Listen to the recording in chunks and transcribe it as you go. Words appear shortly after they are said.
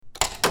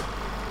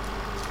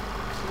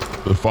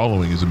The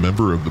following is a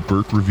member of the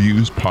Burke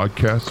Reviews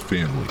podcast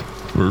family.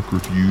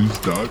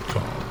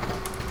 BurkeReviews.com.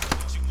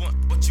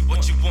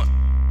 What you want?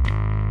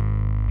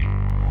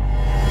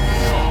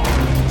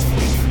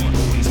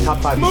 Top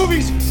 5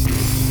 Movies.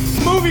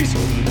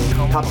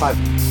 Top 5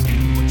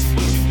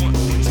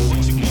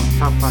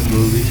 Top 5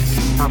 movies.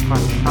 Top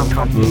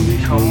 5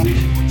 movies.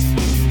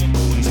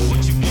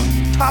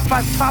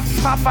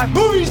 Top 5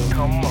 movies.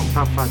 Come on.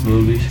 Top 5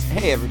 movies.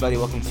 Hey everybody,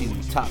 welcome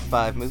to Top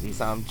 5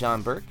 Movies. I'm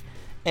John Burke,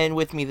 and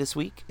with me this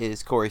week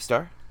is Corey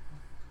Starr.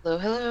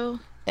 Hello.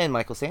 And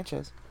Michael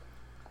Sanchez.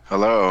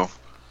 Hello.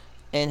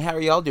 And how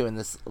are y'all doing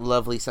this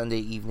lovely Sunday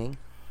evening?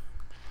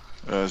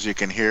 As you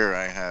can hear,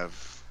 I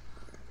have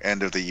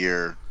end of the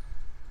year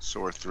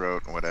sore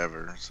throat and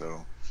whatever,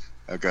 so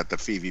I've got the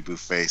Phoebe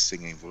Buffay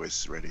singing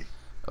voice ready.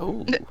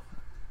 Oh,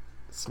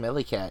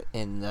 Smelly Cat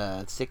in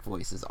sick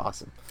voice is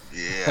awesome.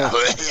 Yeah.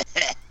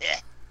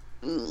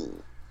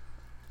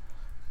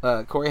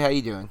 Corey, how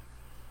you doing?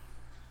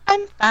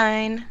 I'm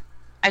fine.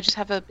 I just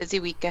have a busy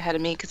week ahead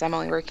of me because I'm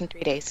only working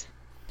 3 days.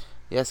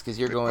 Yes, because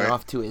you're going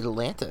off to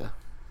Atlanta.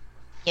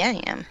 Yeah,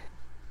 I am.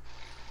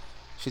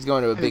 She's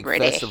going to a big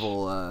Ready.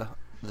 festival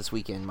this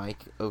weekend,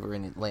 Mike, over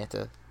in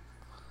Atlanta.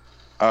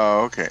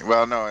 Oh, okay.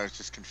 Well, no, it's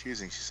just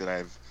confusing. She said I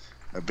have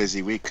a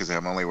busy week because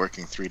I'm only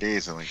working 3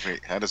 days. I'm like,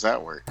 wait, how does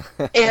that work?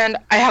 And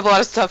I have a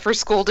lot of stuff for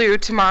school due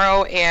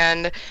tomorrow,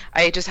 and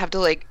I just have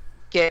to,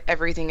 get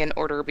everything in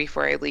order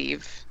before I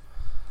leave.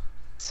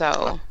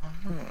 So,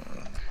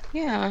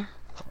 yeah.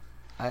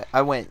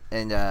 I went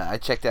and I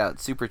checked out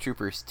Super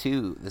Troopers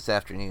 2 this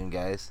afternoon,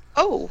 guys.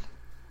 Oh.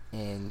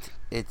 And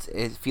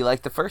if you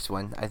like the first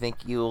one, I think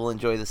you'll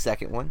enjoy the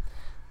second one.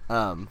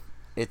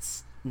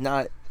 It's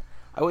not,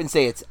 I wouldn't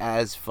say it's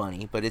as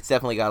funny, but it's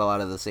definitely got a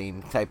lot of the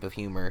same type of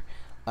humor.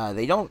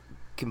 They don't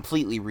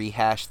completely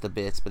rehash the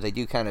bits, but they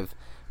do kind of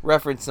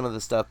reference some of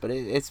the stuff. But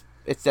it's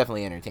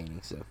definitely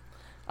entertaining, so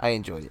I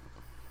enjoyed it.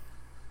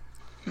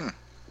 I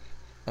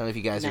don't know if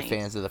you guys are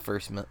fans of the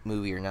first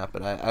movie or not,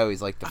 but I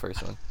always liked the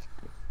first one.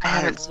 I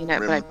haven't seen it,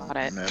 but I bought it.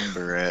 I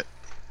remember it.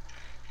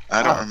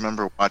 I don't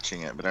remember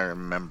watching it, but I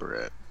remember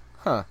it.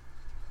 Huh.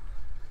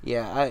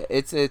 Yeah,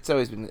 it's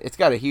always been, it's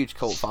got a huge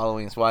cult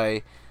following. It's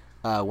why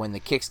when the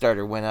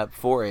Kickstarter went up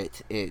for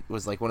it, it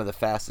was like one of the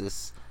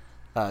fastest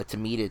to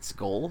meet its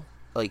goal.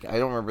 Like, I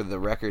don't remember the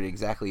record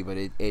exactly, but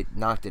it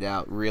knocked it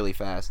out really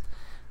fast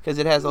because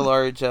it has a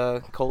large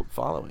cult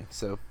following.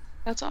 So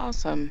That's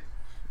awesome.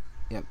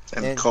 yep.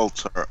 And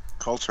cults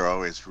are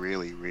always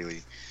really,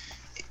 really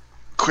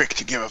quick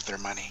to give up their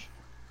money.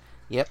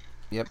 Yep.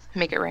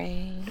 Make it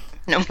rain.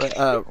 No. But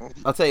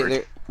I'll tell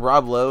you,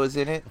 Rob Lowe is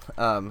in it.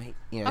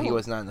 He Oh.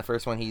 was not in the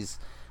first one. He's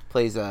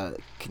plays a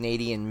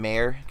Canadian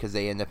mayor because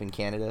they end up in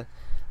Canada.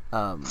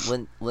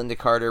 Linda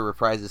Carter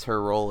reprises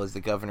her role as the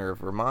governor of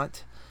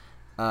Vermont.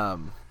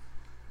 And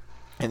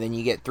then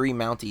you get three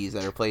Mounties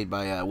that are played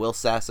by Will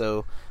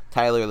Sasso,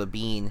 Tyler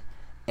Labine,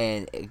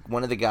 and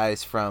one of the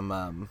guys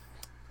from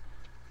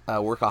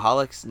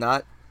Workaholics.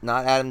 Not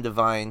Adam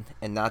Devine,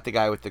 and not the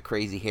guy with the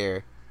crazy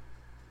hair,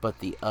 but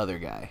the other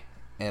guy,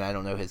 and I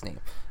don't know his name.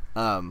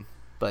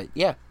 But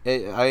yeah,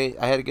 I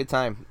had a good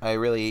time. I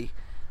really,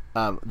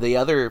 the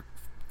other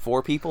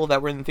four people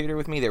that were in the theater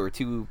with me, there were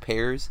two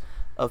pairs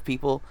of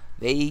people.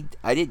 I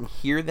didn't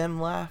hear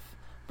them laugh,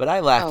 but I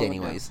laughed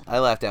anyways. No. I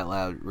laughed out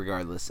loud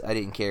regardless. I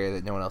didn't care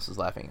that no one else was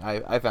laughing.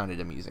 I found it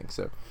amusing.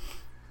 So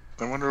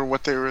I wonder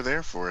what they were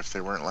there for if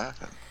they weren't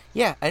laughing.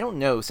 Yeah, I don't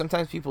know.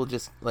 Sometimes people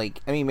just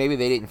maybe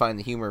they didn't find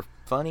the humor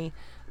funny.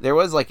 There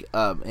was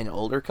an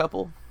older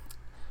couple.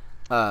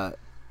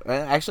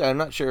 Actually, I'm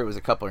not sure it was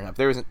a couple or not.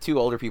 There was two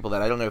older people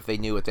that I don't know if they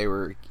knew what they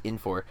were in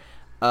for.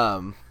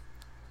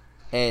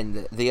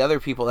 And the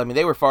other people,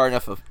 they were far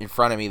enough in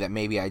front of me that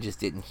maybe I just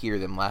didn't hear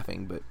them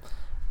laughing, but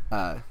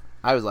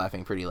I was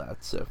laughing pretty loud.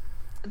 So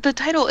The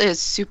title is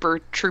Super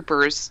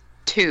Troopers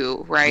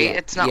 2, right? Yeah,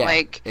 it's not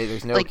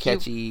there's no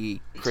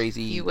catchy,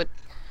 crazy. You would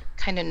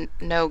kind of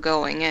know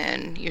going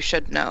in. You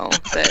should know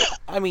that.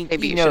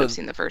 Maybe you should have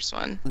seen the first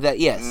one. That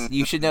yes,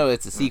 you should know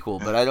it's a sequel,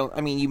 but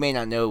you may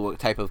not know what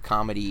type of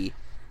comedy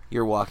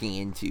you're walking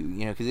into,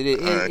 because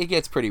it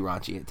gets pretty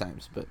raunchy at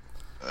times. But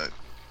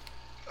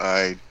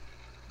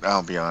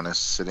I'll be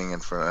honest, sitting in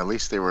front. At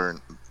least they were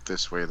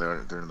this way. They're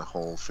in the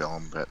whole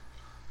film, but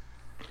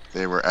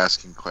they were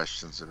asking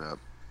questions about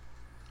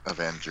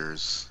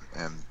Avengers,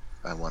 and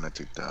I wanted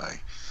to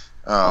die.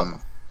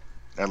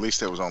 At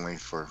least it was only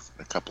for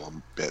a couple of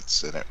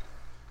bits in it,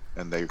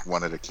 and they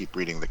wanted to keep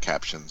reading the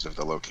captions of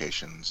the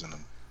locations, and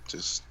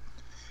just,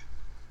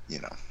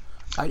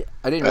 I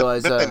didn't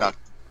realize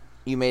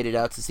you made it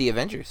out to see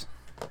Avengers.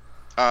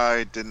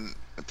 I didn't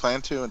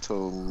plan to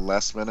until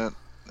last minute.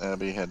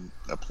 Abby had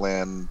a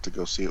plan to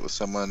go see it with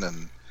someone,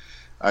 and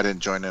I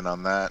didn't join in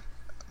on that.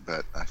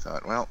 But I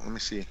thought, well, let me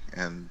see,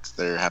 and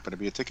there happened to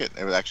be a ticket.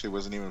 It actually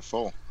wasn't even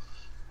full.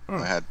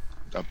 I had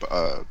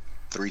a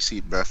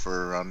 3-seat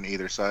buffer on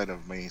either side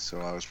of me,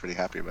 so I was pretty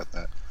happy about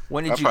that.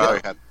 When did you go?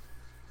 I had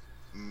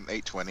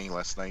 8:20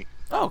 last night.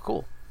 Oh,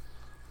 cool.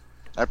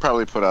 I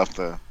probably put off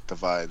the the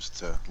vibes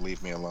to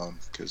leave me alone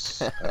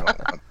because I don't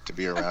want to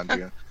be around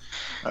you.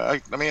 I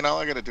mean, all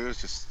I gotta do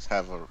is just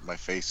have my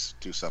face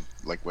do something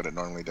like what it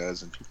normally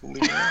does, and people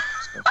leave me alone.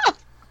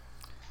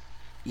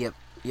 So.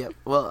 Yep.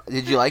 Well,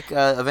 did you like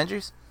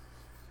Avengers?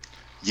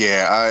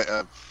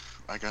 Yeah,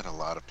 I got a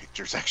lot of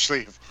pictures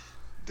actually of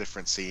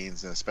different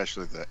scenes, and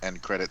especially the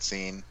end credit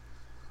scene.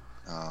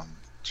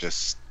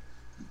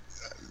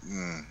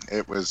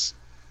 It was.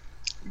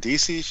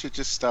 DC should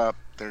just stop.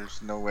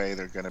 There's no way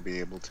they're gonna be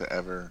able to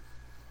ever.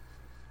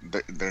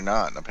 They're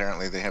not.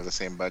 Apparently, they have the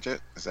same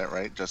budget. Is that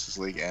right? Justice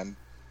League and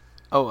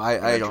Oh, I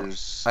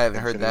Avengers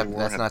haven't heard that. Infinity But War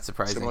that's had not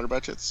surprising. Similar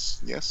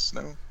budgets? Yes.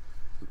 No.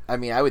 I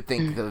mean, I would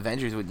think the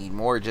Avengers would need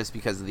more just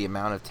because of the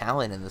amount of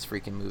talent in this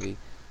freaking movie.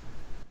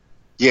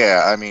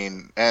 Yeah, I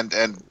mean, and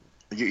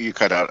you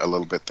cut out a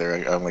little bit there.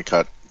 I only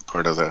cut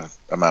part of the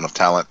amount of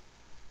talent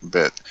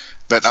bit,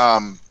 but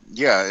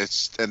yeah,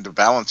 it's and to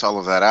balance all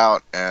of that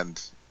out, and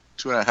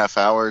 2.5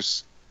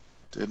 hours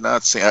did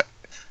not seem.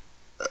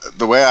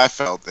 The way I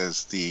felt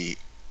is the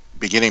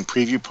beginning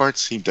preview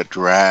parts seemed to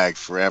drag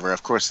forever.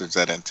 Of course, there's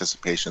that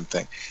anticipation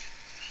thing,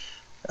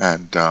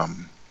 and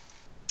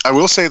I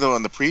will say though,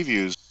 in the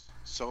previews,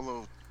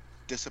 Solo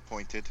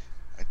disappointed.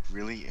 I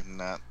really am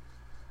not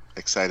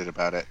excited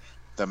about it.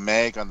 The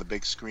Meg on the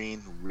big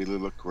screen really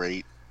looked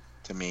great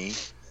to me,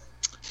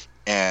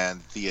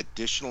 and the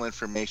additional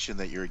information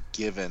that you're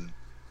given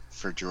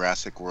for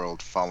Jurassic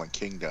World: Fallen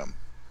Kingdom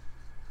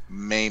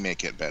may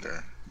make it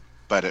better,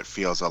 but it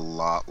feels a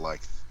lot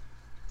like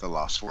The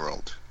Lost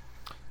World.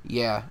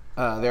 Yeah,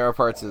 there are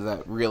parts of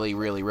that really,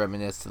 really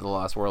reminisce to The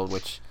Lost World,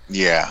 which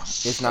Yeah,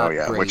 is not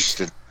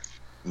great.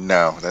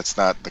 No, that's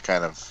not the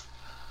kind of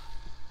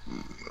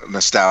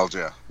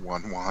nostalgia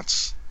one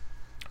wants.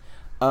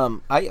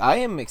 I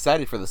am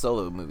excited for the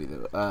Solo movie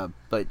though,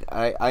 but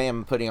I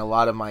am putting a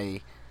lot of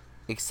my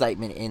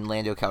excitement in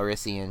Lando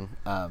Calrissian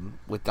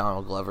with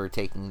Donald Glover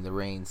taking the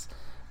reins.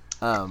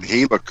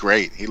 He looked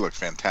great. He looked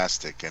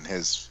fantastic, and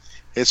his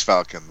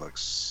Falcon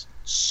looks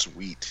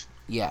sweet.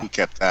 Yeah, He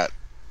kept that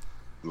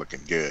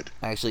looking good.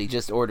 I actually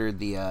just ordered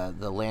the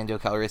Lando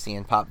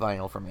Calrissian pop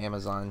vinyl from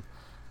Amazon.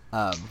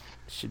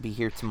 Should be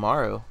here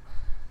tomorrow.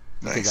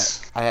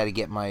 Because Nice. I had to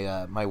get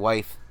my my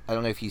wife. I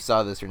don't know if you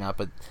saw this or not,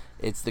 but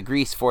it's the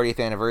Grease 40th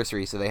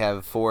anniversary, so they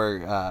have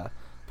 4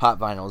 pop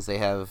vinyls. They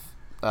have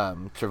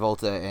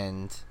Travolta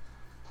and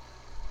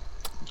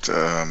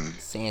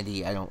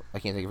Sandy. I can't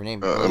think of her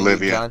name.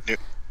 Olivia.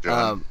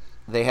 John.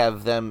 They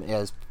have them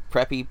as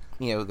preppy,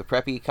 the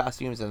preppy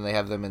costumes, and they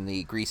have them in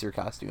the greaser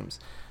costumes.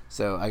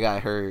 So I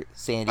got her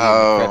Sandy in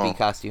the preppy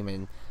costume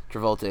and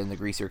Travolta in the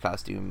greaser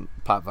costume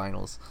pop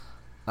vinyls.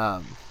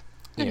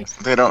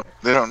 They don't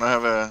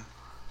have a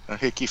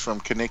hickey from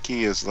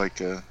Kaneki as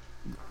like a.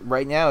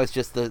 Right now, it's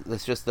just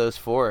those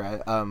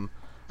 4.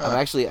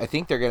 I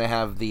think they're gonna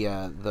have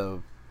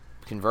the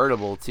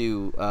convertible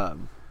too.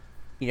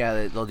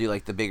 They'll do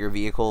like the bigger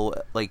vehicle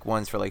like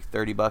ones for like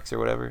 $30 or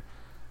whatever.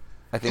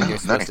 I think they're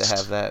supposed to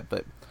have that,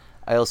 but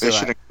I also They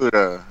should include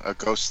a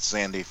ghost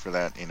Sandy for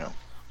that.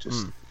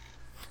 Just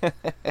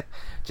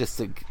just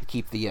to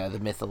keep the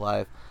myth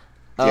alive.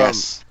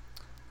 yes.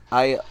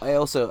 I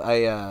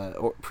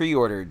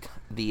pre-ordered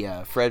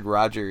the Fred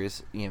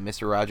Rogers,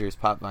 Mr. Rogers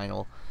pop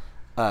vinyl.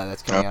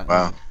 That's coming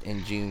out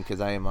in June because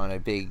I am on a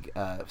big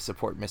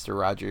support Mr.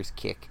 Rogers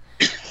kick.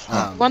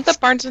 I want the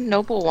Barnes and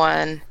Noble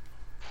one,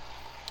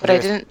 but I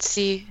didn't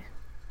see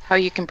how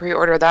you can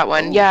pre-order that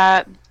one. Oh.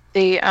 Yeah,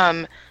 they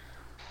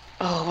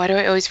why do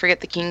I always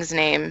forget the king's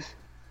name?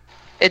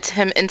 It's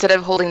him. Instead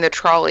of holding the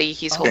trolley,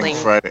 he's holding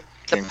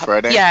King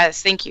Friday.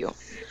 Yes, thank you.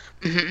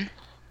 Mm-hmm.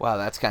 Wow,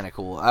 that's kind of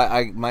cool.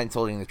 I mine's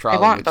holding the trolley.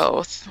 I want which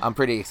both. I'm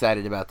pretty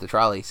excited about the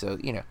trolley, so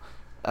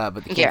but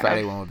the King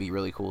Friday one would be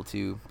really cool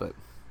too. But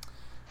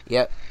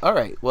yeah, all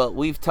right. Well,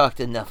 we've talked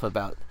enough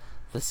about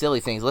the silly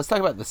things. Let's talk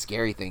about the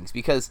scary things,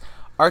 because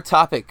our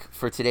topic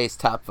for today's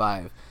top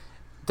 5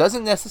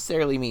 doesn't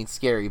necessarily mean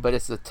scary, but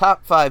it's the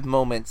top 5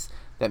 moments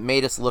that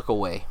made us look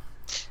away.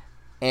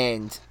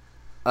 And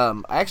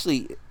I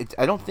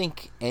don't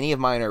think any of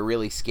mine are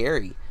really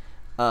scary.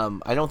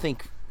 I don't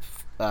think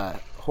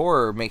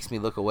horror makes me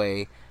look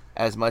away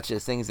as much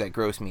as things that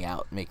gross me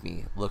out make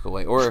me look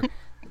away or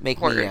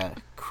make me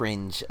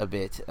cringe a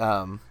bit.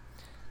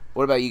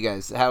 What about you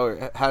guys?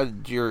 How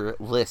did your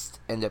list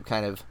end up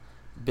kind of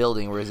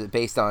building? Or is it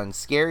based on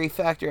scary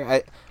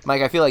factor?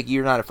 Mike, I feel like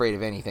you're not afraid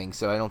of anything,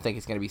 so I don't think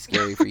it's going to be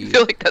scary for you. I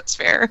feel like that's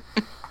fair.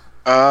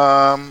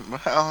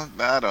 Well,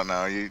 I don't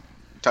know. You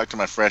talk to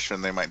my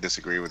freshmen, they might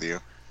disagree with you,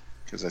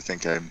 because I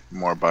think I'm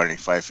more Barney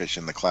Fife-ish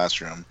in the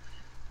classroom.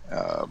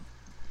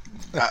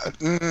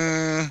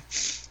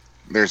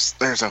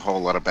 There's a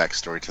whole lot of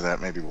backstory to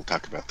that. Maybe we'll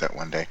talk about that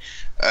one day.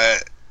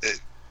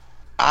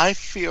 I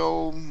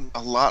feel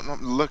a lot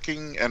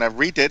looking, and I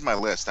redid my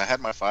list. I had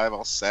my 5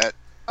 all set.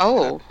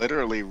 Oh. I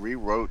literally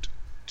rewrote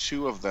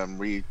 2 of them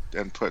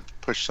and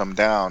pushed some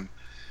down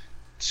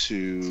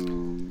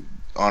to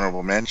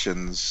honorable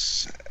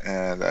mentions,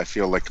 and I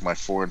feel like my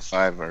 4 and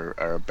 5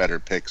 are better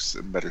picks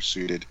and better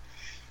suited.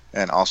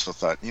 And also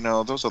thought,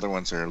 those other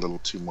ones are a little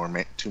too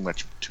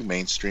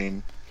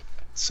mainstream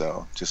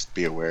So just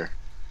be aware.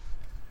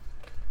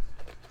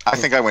 I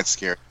think I went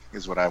scared.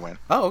 Is what I went.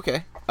 Oh,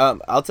 okay.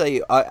 I'll tell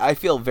you, I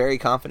feel very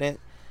confident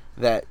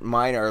that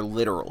mine are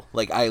literal.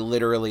 Like, I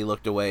literally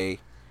looked away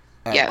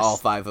at Yes. all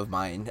 5 of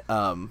mine.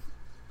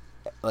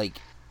 Like,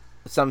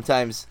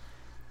 sometimes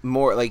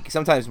more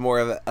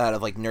out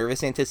of like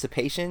nervous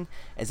anticipation,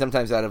 and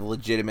sometimes out of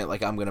legitimate,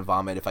 like, I'm gonna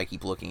vomit if I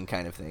keep looking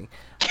kind of thing.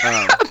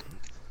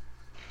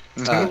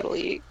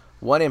 Totally.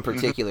 One in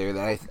particular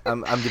that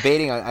I'm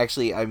debating on.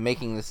 Actually, I'm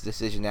making this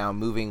decision now,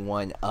 moving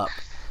one up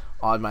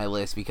on my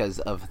list because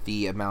of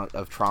the amount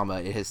of trauma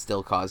it has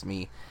still caused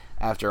me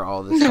after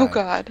all this Oh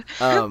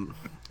time.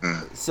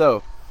 God.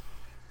 So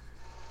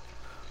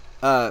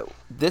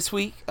this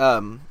week,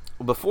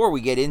 before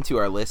we get into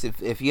our list,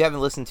 if you haven't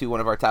listened to one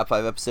of our top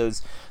 5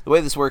 episodes, the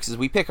way this works is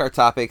we pick our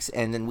topics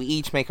and then we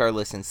each make our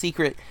list in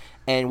secret,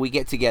 and we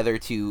get together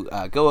to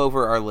go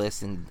over our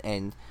list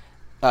and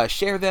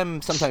share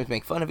them, sometimes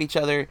make fun of each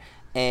other,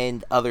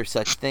 and other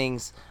such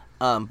things.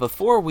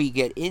 Before we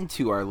get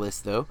into our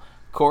list, though,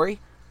 Corey,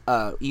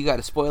 you got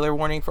a spoiler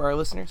warning for our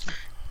listeners?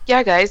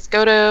 Yeah, guys,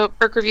 go to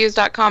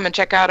BurkeReviews.com and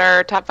check out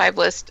our top 5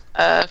 list.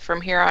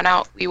 From here on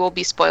out, we will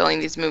be spoiling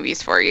these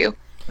movies for you.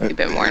 You've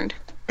been warned.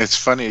 It's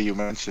funny you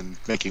mentioned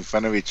making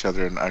fun of each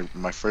other, and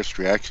my first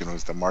reaction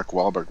was the Mark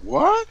Wahlberg.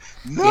 What?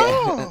 No.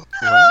 Yeah.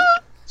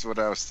 What? That's what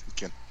I was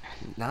thinking.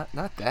 Not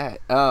that.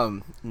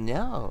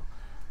 No.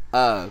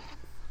 And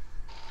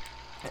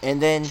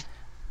then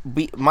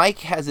Mike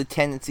has a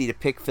tendency to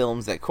pick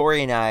films that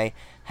Corey and I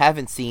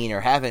haven't seen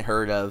or haven't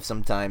heard of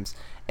sometimes.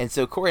 And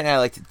so Corey and I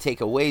like to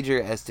take a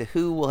wager as to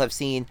who will have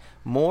seen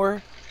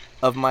more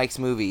of Mike's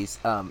movies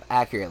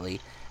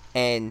accurately.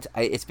 And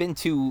it's been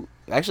 3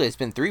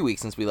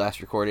 weeks since we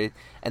last recorded.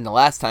 And the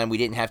last time we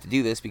didn't have to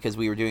do this because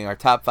we were doing our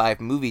top 5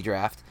 movie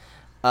draft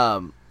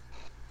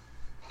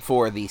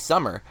for the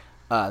summer.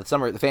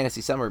 The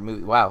fantasy summer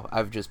movie. Wow,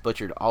 I've just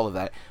butchered all of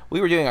that. We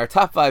were doing our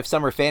top 5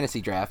 summer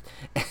fantasy draft,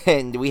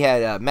 and we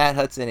had Matt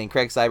Hudson and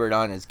Craig Seibert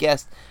on as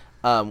guests.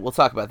 We'll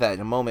talk about that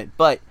in a moment.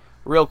 But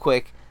real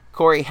quick,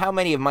 Corey, how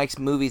many of Mike's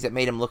movies that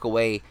made him look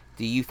away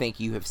do you think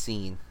you have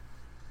seen?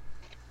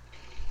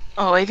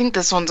 Oh, I think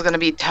this one's gonna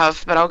be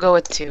tough, but I'll go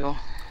with 2.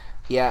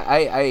 Yeah,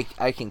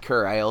 I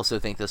concur. I also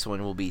think this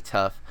one will be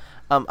tough.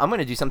 I'm going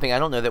to do something I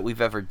don't know that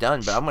we've ever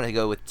done, but I'm going to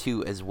go with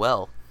 2 as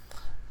well.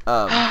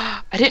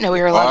 I didn't know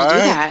we were allowed to do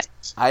What? that.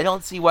 I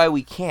don't see why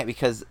we can't,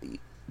 because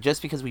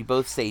just because we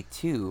both say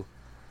 2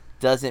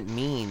 doesn't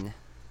mean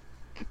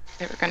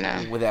They were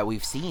gonna. that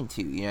we've seen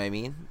 2. You know what I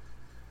mean?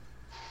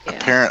 Yeah.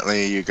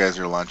 Apparently, you guys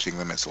are launching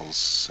the missiles,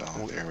 so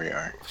there we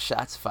are.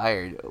 Shots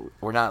fired.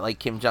 We're not like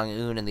Kim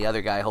Jong-un and the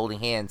other guy holding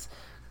hands,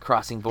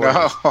 crossing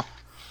borders.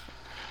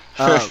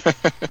 No.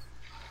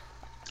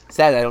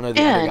 Sad I don't know the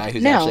other And guy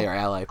who's now, actually our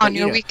ally. But, On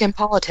your week in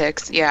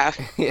politics, yeah.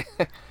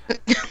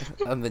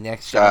 I'm the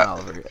next John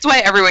Oliver. That's why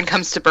everyone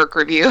comes to Burke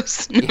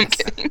Reviews. No, I'm Yes.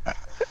 kidding.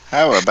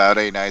 How about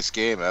a nice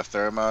game of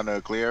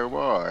thermonuclear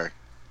war?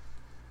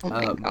 Oh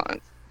my Um, God.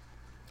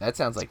 That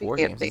sounds like war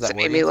Yeah, games. Is things that that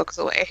war made me games? look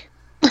away.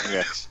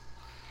 Yes.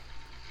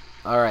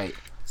 All right.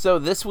 So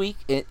this week,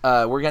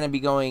 we're going to be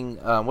going,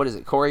 what is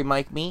it, Corey,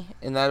 Mike, me,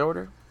 in that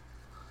order?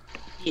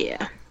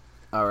 Yeah.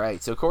 All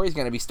right. So Corey's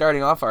going to be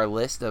starting off our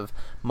list of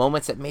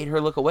moments that made her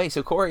look away.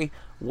 So Corey,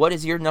 what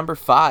is your number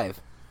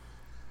 5?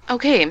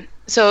 Okay,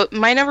 so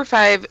my number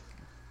 5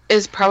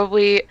 is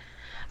probably,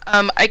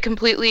 I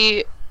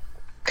completely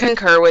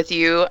concur with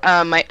you.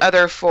 My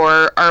other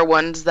 4 are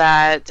ones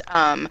that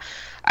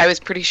I was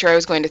pretty sure I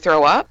was going to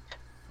throw up,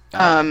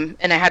 and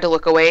I had to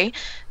look away.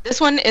 This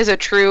one is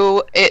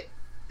it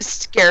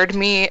scared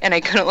me, and I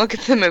couldn't look at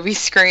the movie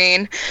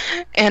screen.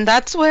 And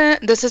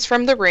this is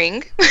from The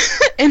Ring,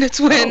 and it's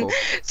when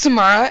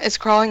Samara is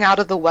crawling out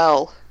of the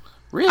well.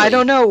 Really? I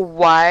don't know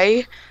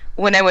why,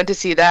 when I went to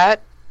see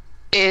that,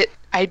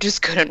 I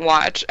just couldn't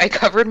watch. I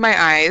covered my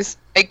eyes.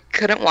 I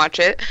couldn't watch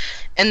it.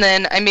 And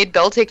then I made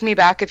Bill take me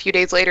back a few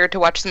days later to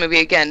watch the movie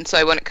again so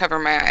I wouldn't cover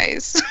my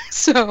eyes.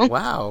 So,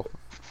 Wow.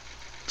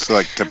 So,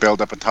 like, to build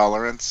up a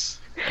tolerance?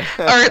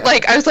 or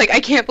like, I was like,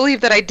 I can't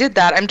believe that I did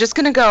that. I'm just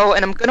going to go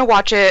and I'm going to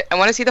watch it. I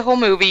want to see the whole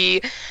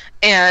movie.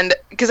 And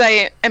because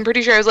I'm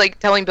pretty sure I was like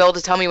telling Bill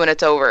to tell me when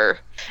it's over.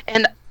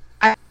 And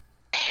I don't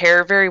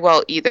hair very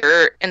well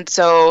either. And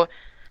so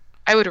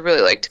I would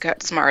really like to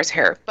cut Samara's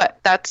hair. But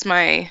that's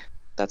my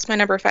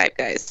number 5,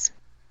 guys.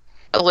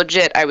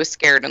 Legit, I was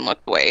scared and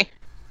looked away.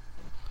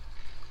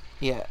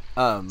 Yeah.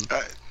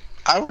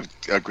 I would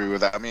agree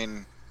with that. I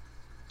mean,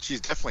 she's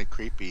definitely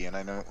creepy, and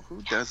I know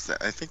who does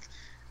that.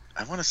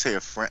 I want to say a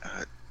friend.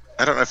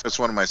 I don't know if it's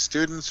one of my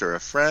students or a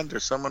friend or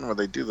someone where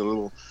they do the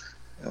little.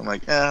 I'm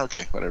like,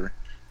 okay, whatever.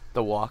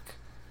 The walk.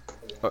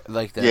 Or,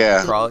 like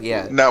the crawl.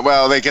 Yeah. No,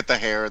 well, they get the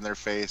hair in their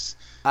face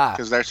Ah.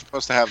 because they're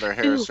supposed to have their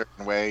hair a Ew.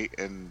 certain way,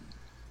 and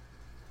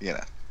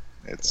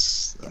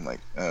I'm like,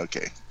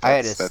 okay,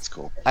 I that's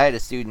cool. I had a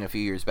student a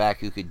few years back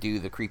who could do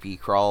the creepy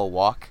crawl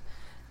walk,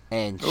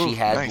 and she Ooh,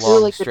 had nice.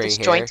 long like the straight hair.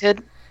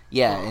 disjointed.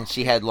 Yeah, and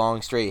she had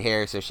long straight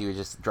hair, so she would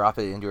just drop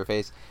it into her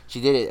face.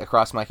 She did it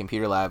across my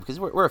computer lab because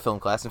we're a film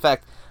class. In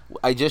fact,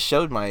 I just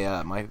showed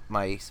my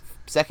my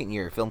second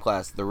year film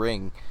class The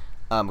Ring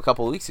a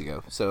couple of weeks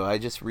ago. So I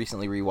just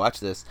recently rewatched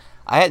this.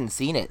 I hadn't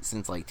seen it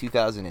since like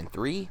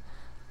 2003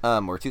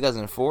 or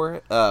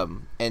 2004.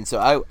 And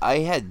so I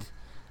had,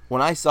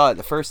 when I saw it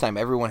the first time,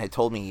 everyone had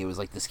told me it was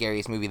like the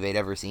scariest movie they'd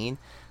ever seen.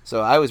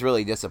 So I was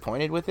really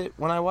disappointed with it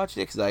when I watched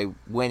it, because I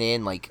went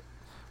in like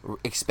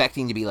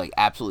expecting to be like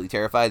absolutely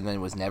terrified, and then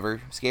was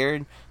never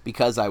scared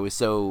because I was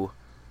so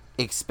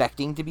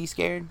expecting to be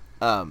scared.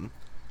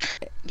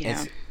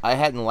 Yeah. I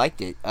hadn't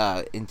liked it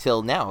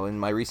until now in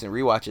my recent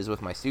rewatches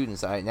with my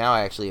students. I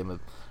actually am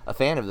a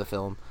fan of the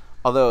film,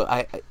 although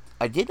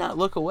I did not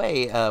look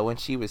away when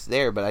she was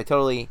there, but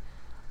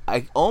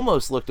I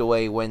almost looked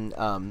away when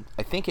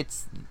I think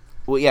it's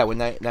when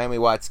Naomi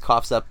Watts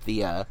coughs up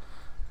the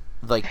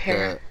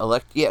Hair.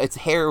 it's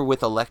hair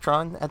with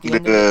electron at the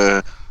end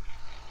of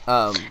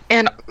it.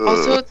 And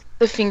also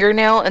the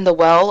fingernail in the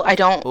well. I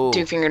don't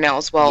do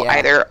fingernails well Yeah.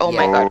 either. Oh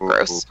my Yeah. god,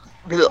 gross.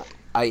 Ugh.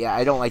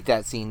 I don't like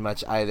that scene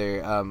much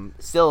either.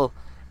 Still,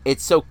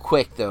 it's so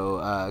quick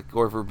though.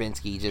 Gore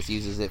Verbinski just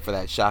uses it for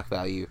that shock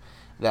value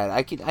that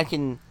I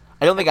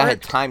don't think I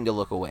had time to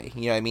look away.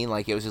 You know what I mean?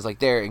 Like it was just like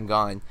there and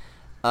gone.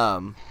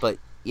 But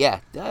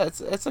yeah, I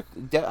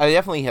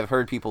definitely have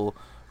heard people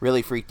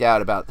really freaked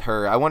out about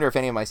her. I wonder if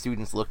any of my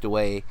students looked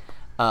away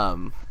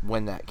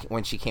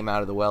when she came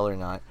out of the well or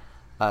not.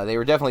 There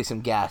were definitely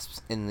some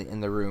gasps in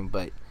the room,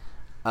 but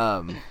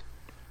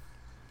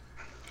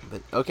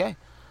okay.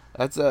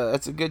 That's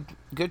a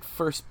good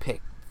first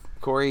pick.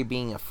 Corey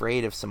being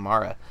afraid of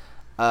Samara.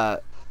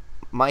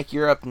 Mike,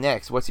 you're up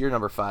next. What's your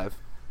number 5?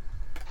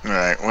 All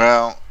right.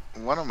 Well,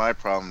 one of my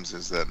problems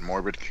is that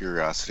morbid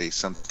curiosity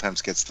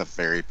sometimes gets the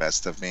very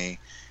best of me,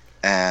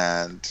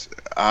 and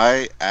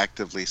I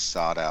actively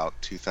sought out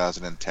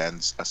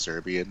 2010's A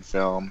Serbian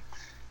Film,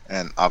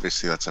 and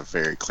obviously that's a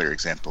very clear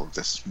example of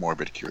this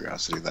morbid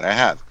curiosity that I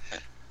have.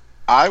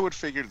 I would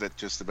figure that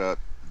just about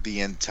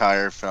the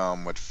entire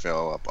film would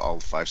fill up all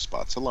 5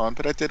 spots alone,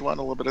 but I did want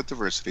a little bit of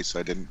diversity, so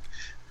I didn't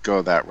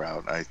go that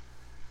route. I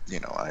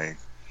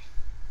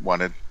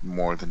wanted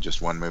more than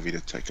just one movie to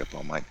take up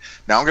all mine.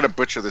 Now I'm going to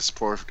butcher this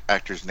poor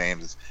actor's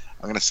name.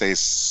 I'm going to say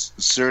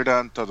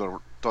Srdan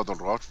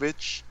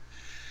Todorovic.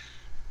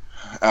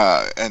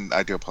 And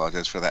I do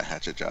apologize for that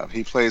hatchet job.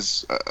 He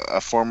plays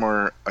a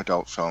former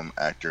adult film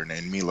actor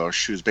named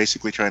Milos, who's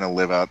basically trying to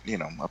live out,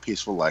 a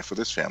peaceful life with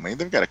his family.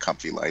 They've got a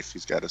comfy life.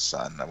 He's got a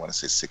son, I want to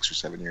say 6 or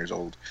 7 years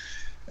old,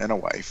 and a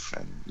wife.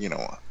 And,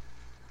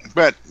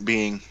 but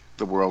being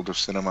the world of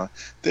cinema,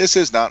 this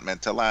is not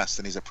meant to last,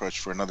 and he's approached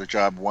for another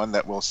job, one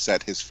that will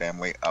set his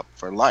family up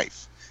for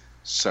life.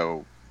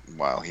 So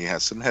while he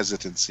has some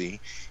hesitancy,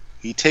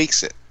 he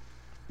takes it.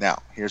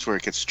 Now, here's where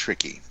it gets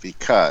tricky,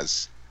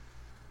 because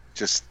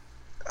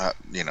I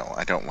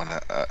don't want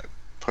to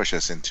push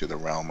us into the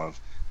realm of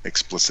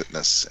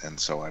explicitness, and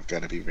so I've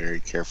got to be very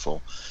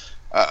careful.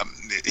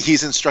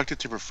 He's instructed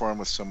to perform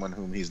with someone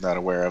whom he's not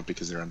aware of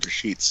because they're under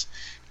sheets,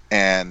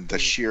 and the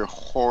sheer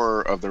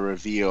horror of the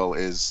reveal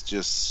is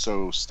just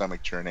so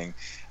stomach-churning,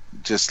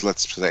 just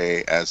let's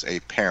say as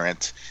a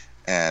parent,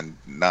 and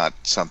not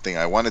something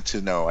I wanted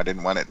to know. I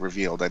didn't want it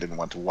revealed. I didn't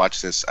want to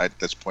watch this. At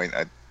this point,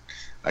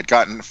 I'd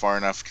gotten far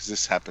enough, because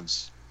this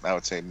happens, I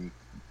would say,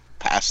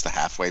 past the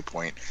halfway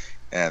point,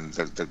 and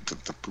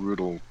the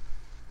brutal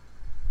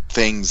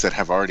things that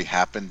have already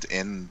happened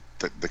in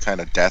the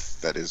kind of death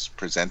that is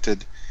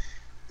presented.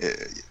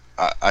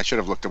 I should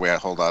have looked away a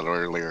whole lot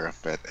earlier,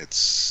 but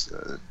it's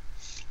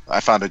I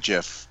found a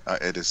GIF.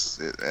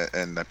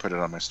 And I put it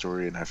on my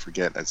story, and I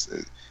forget.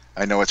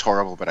 I know it's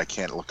horrible, but I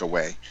can't look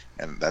away,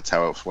 and that's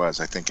how it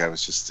was. I think it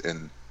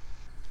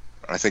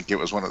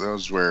was one of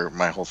those where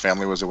my whole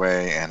family was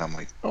away, and I'm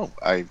like, oh,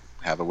 I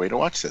have a way to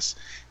watch this.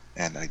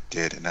 And I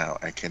did, and now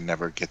I can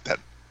never get that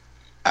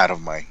out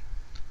of my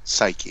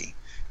psyche.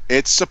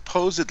 It's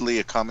supposedly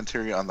a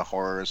commentary on the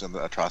horrors and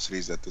the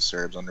atrocities that the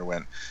Serbs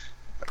underwent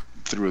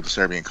through the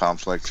Serbian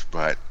conflict,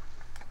 but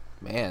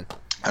Man,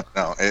 I don't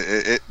know.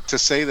 To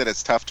say that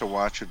it's tough to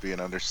watch would be an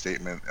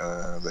understatement.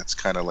 That's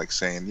kind of like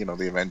saying,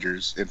 the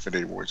Avengers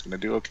Infinity War is going to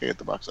do okay at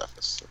the box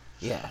office. So.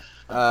 yeah.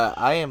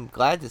 I am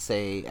glad to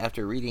say,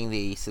 after reading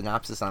the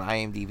synopsis on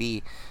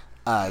IMDb,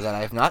 that I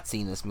have not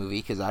seen this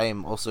movie, because I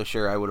am also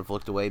sure I would have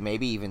looked away,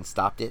 maybe even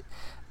stopped it.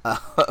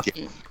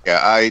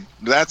 Yeah,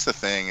 that's the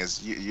thing,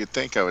 is you'd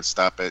think I would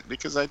stop it,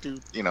 because I do,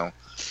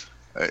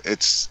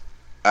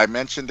 I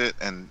mentioned it,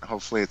 and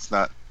hopefully it's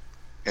not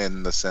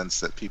in the sense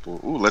that people,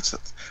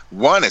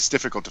 it's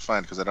difficult to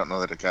find, because I don't know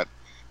that it got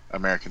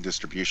American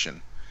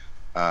distribution.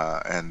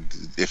 And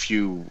if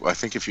you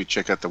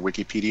check out the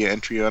Wikipedia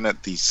entry on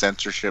it, the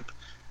censorship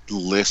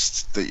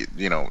list that,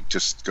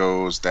 just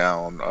goes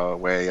down,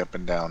 way up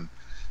and down,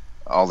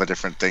 all the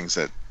different things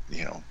that,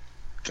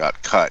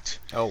 got cut.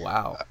 Oh,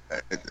 wow.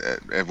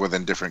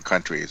 Within different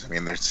countries. I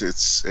mean,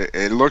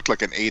 it looked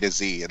like an A to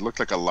Z. It looked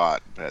like a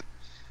lot, but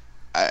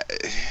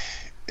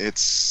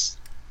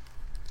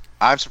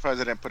I'm surprised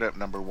I didn't put it up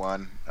number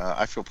 1.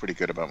 I feel pretty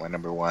good about my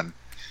number 1.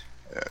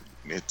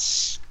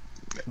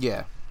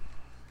 Yeah.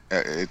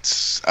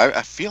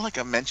 I feel like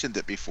I mentioned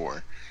it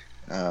before,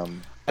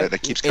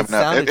 That keeps It coming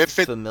up. sounded It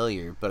fit.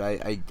 familiar, but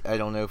I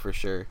don't know for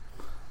sure.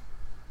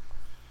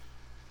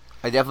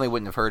 I definitely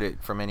wouldn't have heard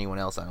it from anyone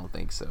else. I don't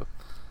think so.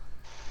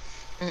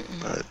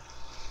 But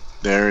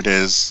there it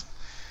is.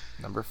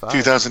 Number 5.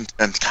 2000.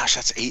 And gosh,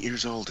 that's 8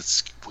 years old.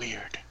 It's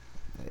weird.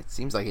 It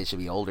seems like it should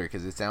be older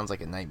because it sounds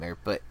like a nightmare.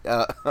 But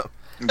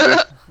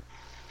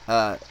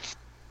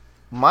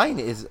mine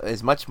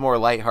is much more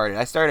lighthearted.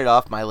 I started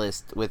off my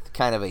list with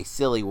kind of a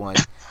silly one,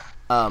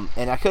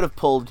 and I could have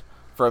pulled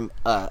from.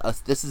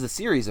 This is a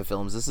series of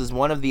films. This is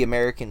one of the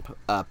American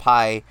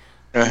Pie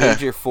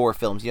major 4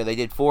 films. You know, they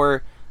did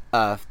 4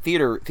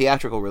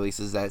 theatrical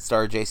releases that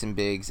star Jason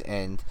Biggs,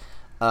 and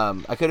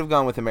I could have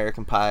gone with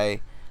American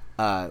Pie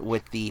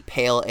with the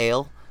Pale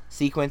Ale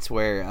sequence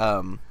where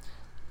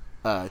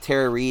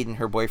Tara Reid and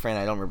her boyfriend,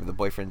 I don't remember the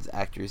boyfriend's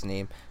actor's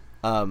name,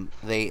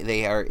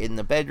 they are in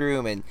the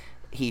bedroom, and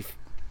he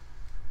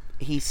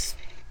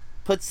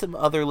puts some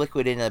other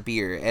liquid in a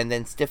beer, and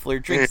then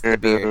Stifler drinks the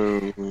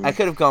beer. I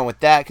could have gone with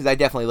that, because I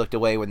definitely looked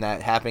away when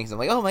that happened, because I'm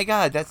like, oh my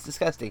god, that's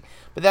disgusting.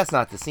 But that's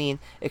not the scene.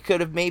 It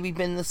could have maybe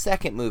been the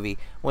second movie,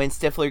 when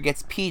Stifler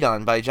gets peed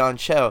on by John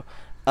Cho,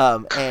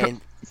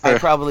 and I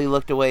probably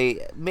looked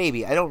away,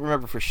 maybe, I don't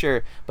remember for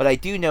sure, but I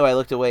do know I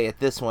looked away at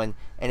this one,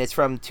 and it's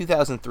from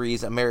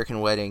 2003's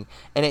American Wedding,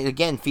 and it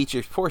again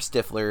features poor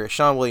Stifler,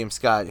 Sean William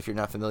Scott, if you're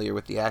not familiar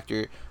with the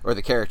actor, or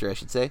the character, I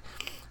should say,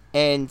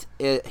 and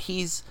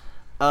he's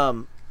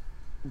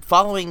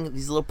following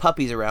these little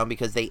puppies around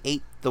because they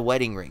ate the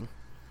wedding ring,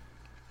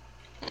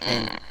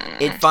 and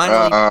it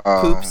finally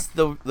poops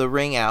the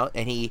ring out,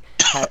 and he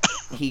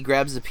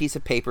grabs a piece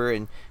of paper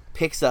and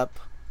picks up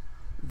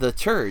the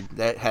turd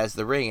that has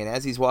the ring, and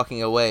as he's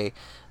walking away,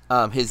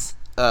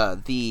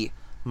 the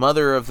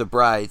mother of the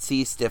bride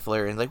sees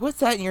Stifler and is like, what's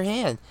that in your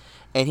hand?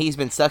 And he's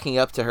been sucking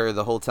up to her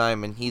the whole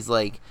time, and he's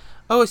like,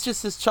 oh, it's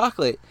just this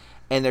chocolate.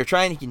 And they're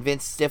trying to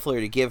convince Stifler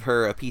to give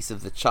her a piece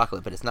of the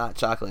chocolate, but it's not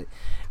chocolate.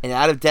 And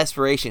out of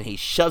desperation, he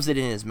shoves it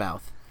in his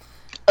mouth.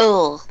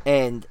 Oh.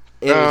 And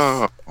it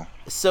was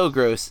so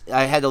gross.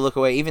 I had to look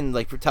away. Even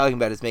like for talking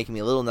about it's making me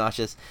a little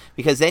nauseous,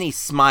 because then he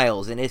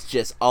smiles and it's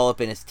just all up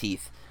in his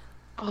teeth.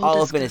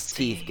 All up in his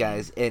teeth,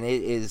 guys, and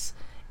it is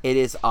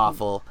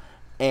awful.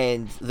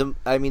 And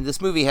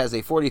this movie has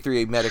a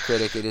 43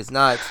 Metacritic. It is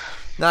not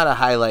a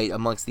highlight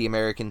amongst the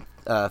American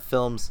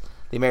films,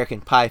 the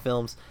American Pie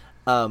films.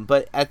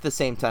 But at the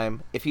same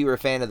time, if you were a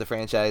fan of the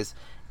franchise,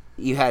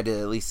 you had to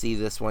at least see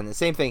this one. The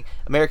same thing,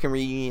 American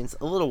Reunion's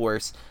a little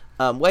worse.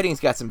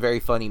 Wedding's got some very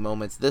funny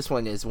moments. This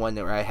one is one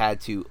where I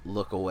had to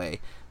look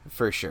away,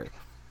 for sure.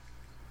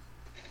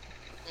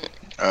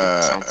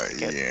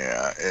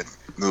 Yeah.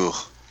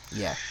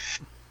 Yeah.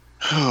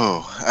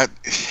 Oh, I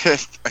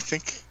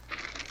think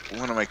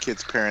one of my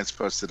kids' parents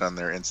posted on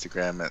their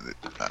Instagram, and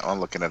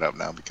I'm looking it up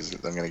now because I'm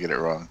going to get it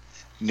wrong.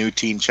 New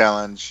Teen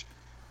Challenge,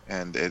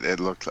 and it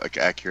looked like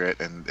accurate,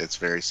 and it's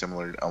very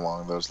similar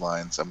along those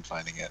lines. I'm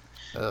finding it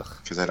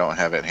because I don't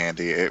have it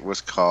handy. It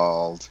was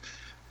called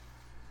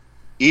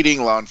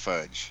Eating Lawn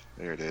Fudge.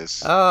 There it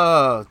is.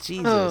 Oh,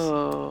 Jesus.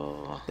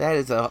 Oh. That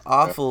is an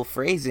awful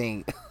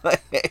phrasing.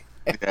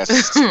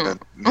 Yes. You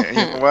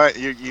know what?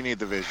 You need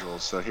the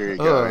visuals, so here you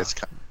go. Ugh. It's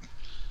coming.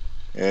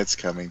 It's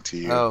coming to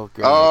you. Oh,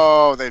 great.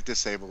 Oh, they've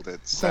disabled it.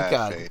 Sad Thank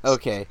God. face.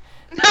 Okay.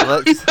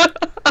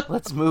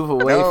 Let's move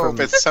away No,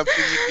 from. it's something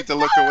you need to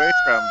look away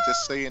from.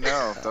 Just so you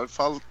know, don't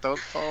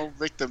fall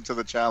victim to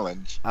the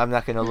challenge. I'm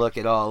not going to look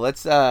at all.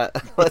 Let's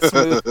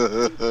move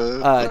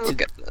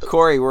to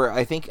Corey. We're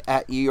I think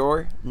at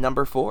your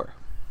number 4.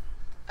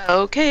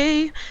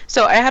 Okay.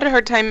 So I had a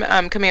hard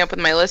time coming up with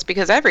my list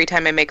because every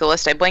time I make a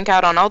list, I blank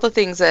out on all the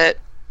things that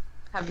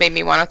have made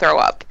me want to throw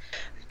up.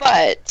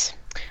 But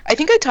I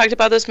think I talked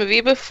about this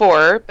movie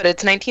before, but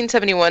it's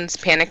 1971's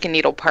Panic in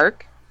Needle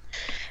Park.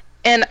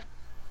 And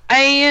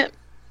I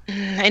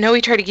know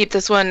we try to keep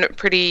this one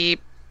pretty,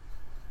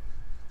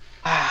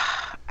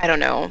 I don't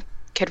know,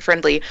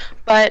 kid-friendly,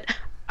 but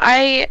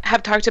I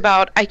have talked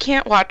about I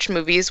can't watch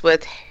movies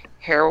with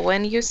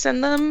heroin use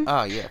in them.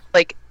 Oh, yeah.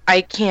 Like,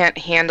 I can't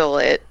handle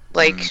it.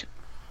 Like,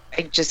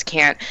 I just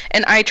can't.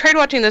 And I tried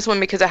watching this one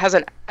because it has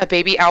a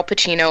baby Al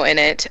Pacino in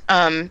it.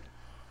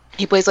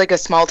 He plays, like, a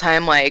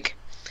small-time, like,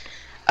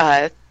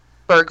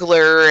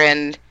 burglar,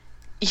 and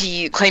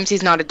he claims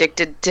he's not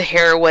addicted to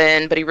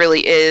heroin, but he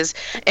really is.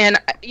 And,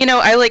 you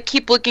know, I, like,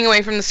 keep looking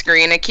away from the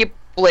screen. I keep,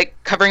 like,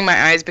 covering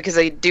my eyes because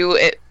I do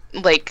it,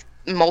 like,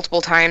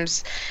 multiple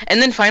times.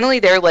 And then finally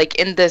they're, like,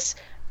 in this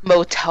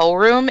motel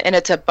room, and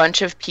it's a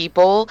bunch of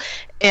people,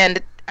 and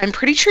I'm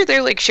pretty sure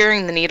they're, like,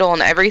 sharing the needle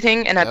and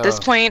everything, and at this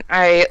point,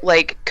 I,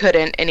 like,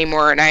 couldn't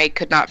anymore, and I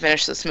could not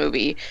finish this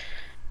movie.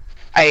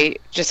 I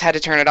just had to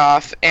turn it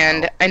off,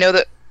 and I know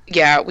that,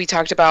 yeah, we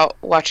talked about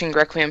watching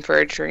Requiem for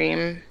a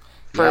Dream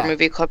for a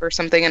movie club or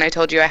something, and I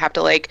told you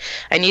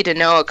I need to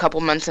know a couple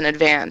months in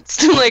advance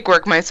to, like,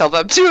 work myself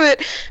up to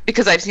it,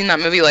 because I've seen that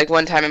movie, like,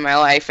 one time in my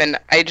life, and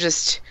I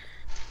just,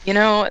 you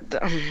know,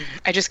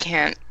 I just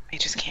can't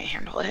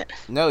handle it.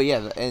 No,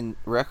 yeah, and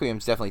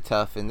Requiem's definitely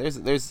tough, and there's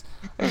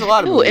a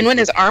lot of Ooh, movies and when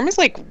with- his arm is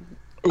like,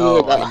 I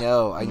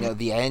know,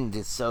 the end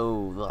is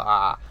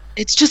so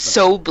It's just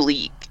so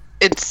bleak.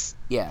 It's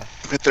Yeah.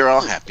 But they're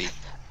all happy.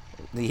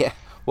 Yeah.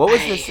 What was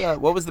this?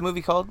 What was the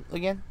movie called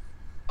again?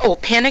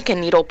 Panic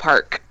in Needle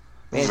Park.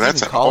 Man, it's That's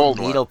even an called old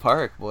one. Needle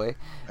Park, boy.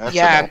 That's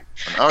Yeah. an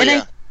old one. Oh And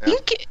yeah. I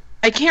think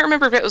I can't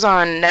remember if it was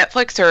on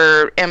Netflix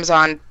or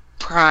Amazon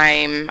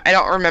Prime. I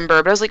don't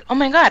remember, but I was like, oh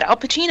my god, Al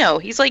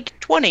Pacino. He's like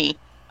 20.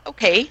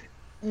 Okay.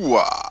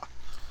 Wah.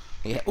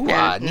 Yeah. Ooh,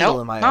 Yeah, needle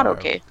nope, in my not arm.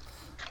 okay.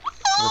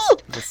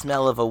 The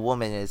smell of a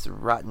woman is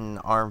rotten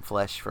arm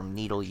flesh from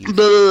needle use.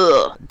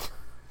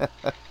 Ugh.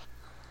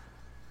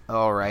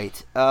 All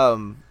right.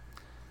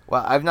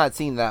 Well, I've not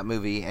seen that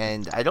movie,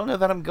 and I don't know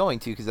that I'm going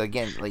to, because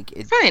again, like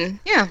it. Fine.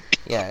 Yeah.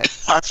 Yeah.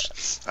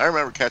 I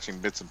remember catching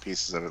bits and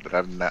pieces of it, but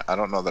I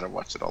don't know that I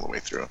watched it all the way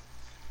through.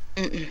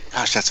 Mm-mm.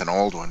 Gosh, that's an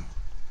old one.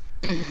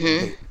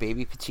 Mhm.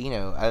 Baby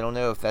Pacino. I don't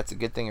know if that's a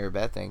good thing or a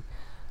bad thing.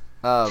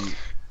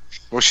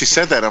 Well, she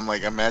said that. I'm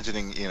like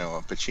imagining,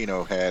 a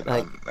Pacino head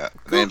Like, on an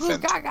Goo Goo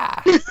infant.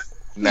 Gaga.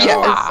 No,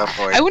 Yeah. it's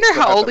the voice. I wonder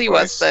Still how got old the he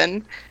was voice.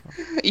 then.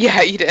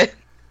 Yeah, he did.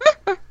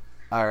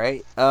 All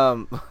right.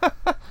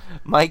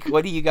 Mike,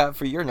 what do you got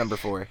for your number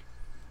 4?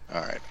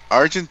 All right.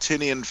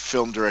 Argentinian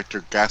film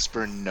director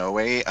Gaspar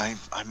Noé.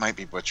 I might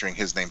be butchering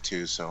his name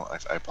too, so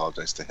I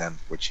apologize to him,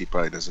 which he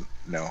probably doesn't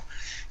know.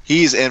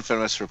 He's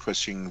infamous for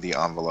pushing the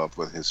envelope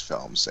with his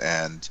films,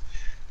 and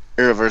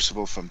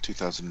Irreversible from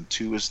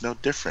 2002 is no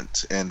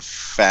different. In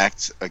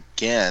fact,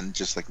 again,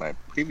 just like my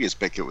previous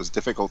pick, it was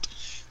difficult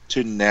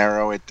to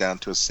narrow it down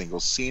to a single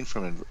scene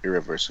from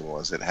Irreversible,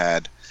 as it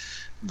had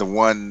the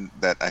one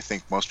that I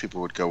think most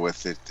people would go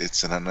with.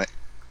 It's an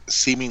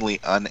seemingly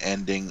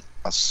unending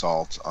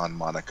assault on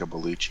Monica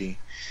Bellucci,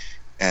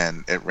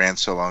 and it ran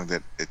so long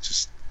that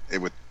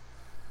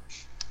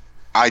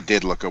I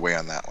did look away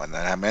on that one,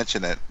 and I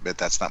mentioned it, but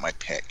that's not my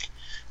pick.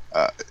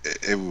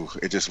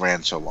 It just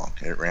ran so long.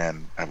 It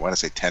ran, I want to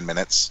say, 10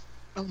 minutes,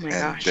 Oh my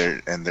and gosh.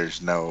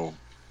 there's no,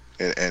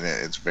 and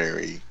it's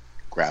very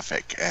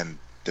graphic and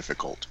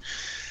difficult.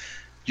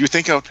 You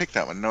think I would pick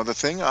that one? No, the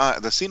scene I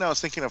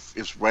was thinking of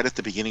is right at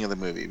the beginning of the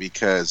movie,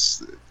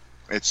 because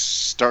it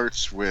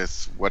starts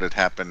with what had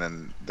happened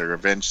and the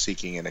revenge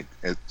seeking, and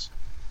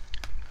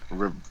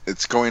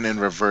it's going in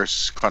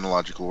reverse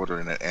chronological order,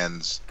 and it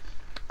ends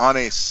on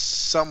a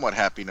somewhat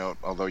happy note,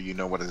 although you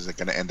know what is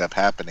going to end up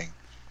happening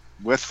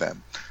with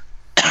them.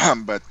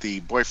 But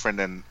the boyfriend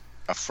and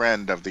a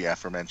friend of the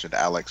aforementioned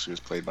Alex, who is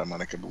played by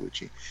Monica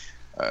Bellucci,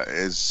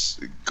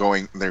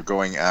 they're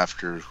going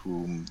after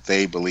whom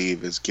they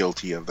believe is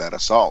guilty of that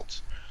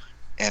assault,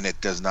 and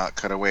it does not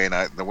cut away. And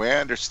the way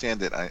I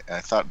understand it, I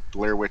thought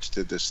Blair Witch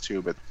did this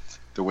too, but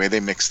the way they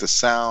mix the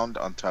sound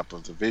on top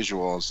of the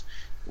visuals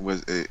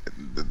was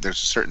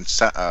there's a certain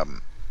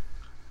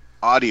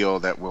audio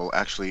that will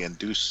actually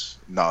induce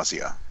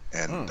nausea,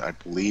 and I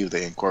believe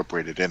they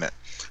incorporated in it.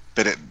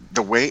 But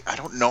the way, I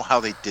don't know how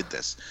they did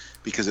this,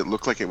 because it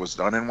looked like it was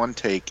done in one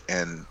take,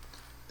 and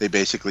they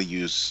basically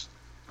use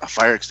a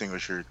fire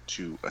extinguisher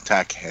to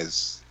attack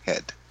his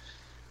head.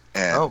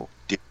 And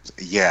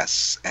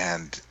yes,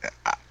 and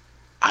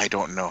I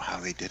don't know how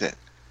they did it.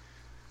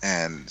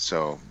 And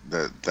so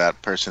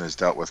that person is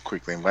dealt with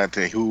quickly. And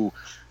Valente, who,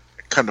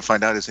 come to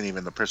find out, isn't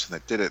even the person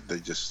that did it. They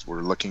just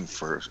were looking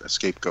for a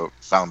scapegoat,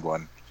 found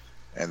one,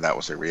 and that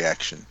was their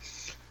reaction.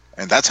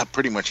 And that's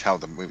pretty much how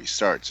the movie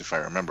starts, if I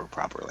remember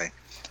properly.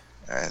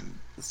 And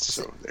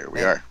so there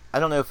we are. I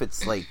don't know if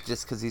it's like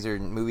just because these are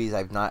movies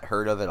I've not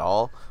heard of at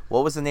all.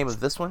 What was the name of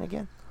this one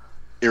again?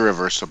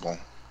 Irreversible.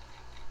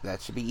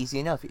 That should be easy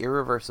enough.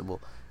 Irreversible.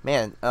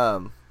 Man,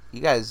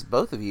 you guys,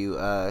 both of you,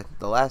 the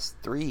last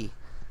 3,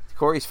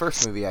 Corey's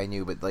first movie I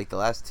knew, but like the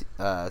last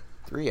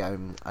 3, I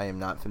am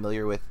not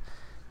familiar with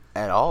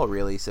at all,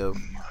 really. So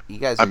you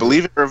guys, I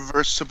believe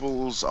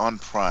Irreversible's on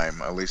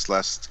Prime. At least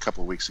last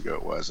couple of weeks ago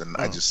it was, and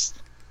I just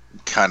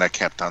kind of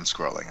kept on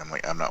scrolling. I'm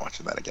like, I'm not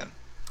watching that again.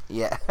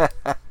 Yeah.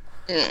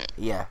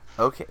 Yeah.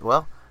 Okay.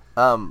 Well,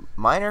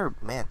 mine are,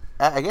 man,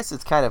 I guess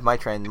it's kind of my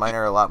trend. Mine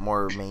are a lot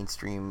more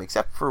mainstream,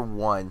 except for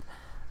one.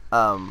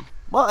 Well,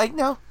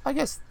 I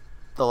guess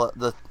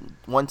the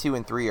 1, 2,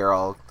 and 3 are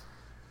all.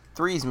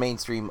 3's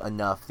mainstream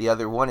enough. The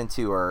other 1 and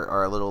 2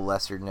 are a little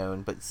lesser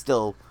known, but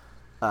still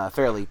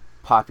fairly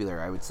popular,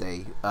 I would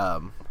say,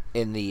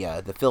 in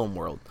the film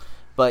world.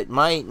 But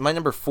my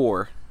number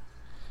 4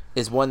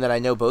 is one that I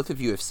know both of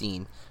you have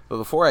seen. But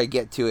before I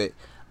get to it,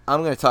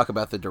 I'm going to talk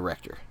about the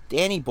director.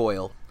 Danny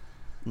Boyle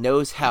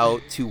knows how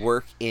to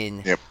work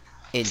in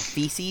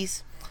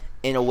feces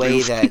in a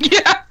way that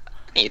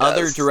he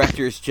other does.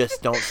 directors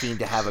just don't seem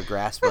to have a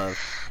grasp of.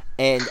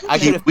 And I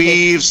could He have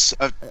weaves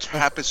a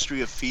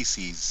tapestry of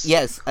feces.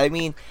 Yes, I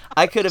mean,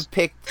 I could have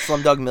picked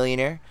Slumdog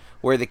Millionaire,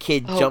 where the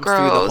kid Oh, jumps through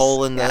the gross.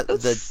 hole in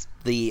Yes.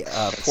 the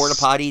porta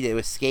potty to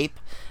escape,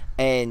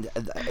 and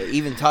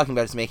even talking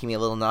about it's making me a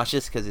little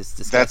nauseous because it's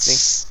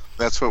disgusting.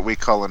 That's what we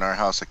call in our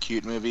house a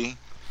cute movie,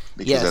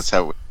 because Yes. that's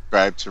how we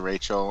described to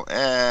Rachel,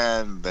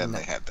 and then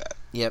they had that.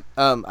 Yep.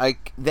 I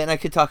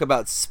could talk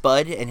about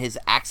Spud and his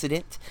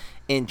accident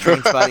in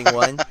Trainspotting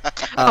 1.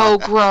 Oh,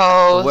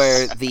 gross.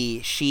 Where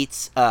the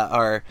sheets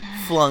are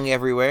flung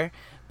everywhere.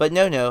 But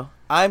no,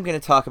 I'm going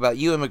to talk about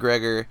Ewan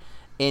McGregor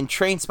in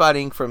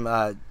Trainspotting from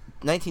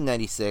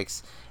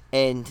 1996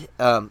 and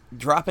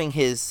dropping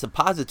his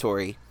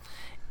suppository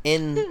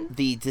in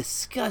the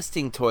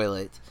disgusting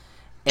toilet,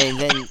 and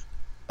then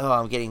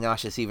I'm getting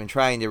nauseous even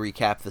trying to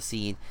recap the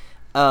scene.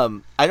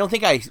 I don't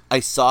think I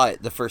saw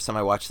it the first time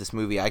I watched this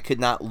movie. I could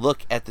not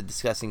look at the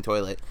disgusting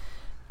toilet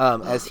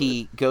as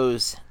he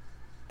goes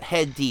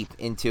head deep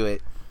into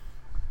it.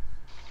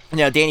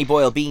 Now, Danny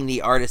Boyle, being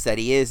the artist that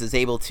he is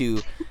able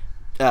to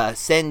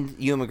send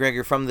Ewan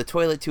McGregor from the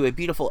toilet to a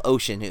beautiful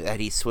ocean that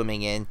he's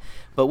swimming in.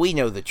 But we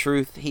know the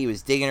truth. He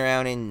was digging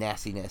around in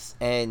nastiness.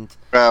 And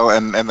they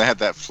had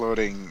that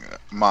floating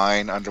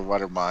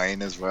underwater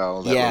mine as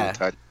well. That yeah. little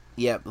touch.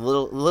 Yeah,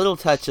 little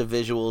touch of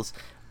visuals.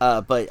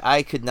 But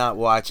I could not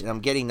watch, and I'm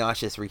getting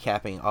nauseous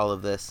recapping all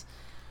of this.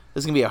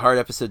 This is going to be a hard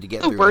episode to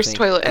get The through. worst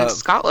toilet in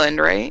Scotland,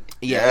 right?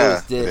 Yeah, it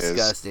was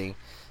disgusting.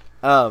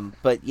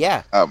 But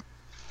yeah,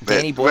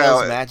 Danny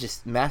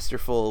Boyle's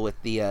masterful with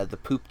the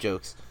poop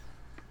jokes.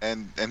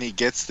 And he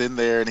gets in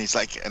there and he's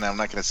like, and I'm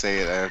not going to say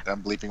it,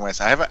 I'm bleeping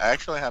myself. I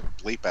actually have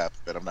a bleep app,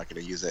 but I'm not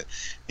going to use it.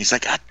 He's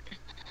like,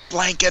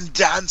 blank and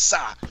dancer.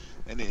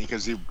 And then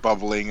because he's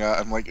bubbling,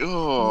 I'm like,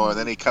 oh, and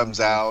then he comes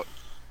out,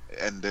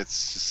 and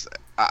it's just,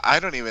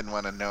 I don't even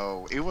want to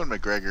know. Ewan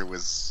McGregor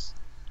was,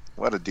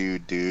 what a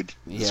dude.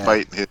 Yeah.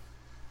 Despite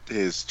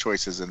his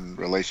choices in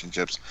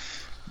relationships.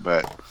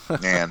 But,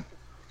 man.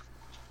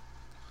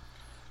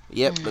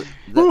 Yep.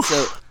 But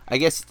so, I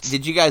guess,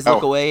 did you guys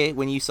look away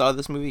when you saw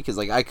this movie? Because,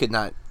 I could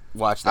not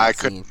watch that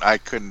scene. I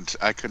couldn't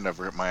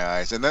avert my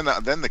eyes. And then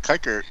the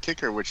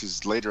kicker, which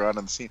is later on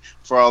in the scene,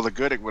 for all the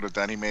good it would have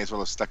done, he may as well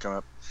have stuck him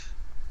up,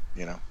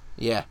 you know.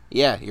 Yeah,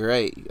 you're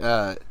right.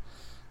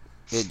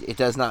 It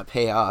does not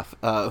pay off.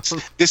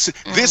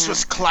 This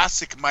was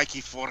classic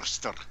Mikey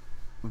Forster.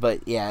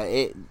 But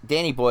yeah,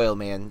 Danny Boyle,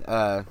 man.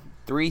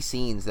 3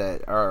 scenes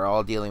that are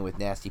all dealing with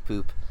nasty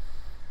poop.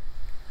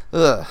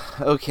 Ugh.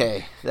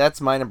 Okay,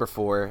 that's my number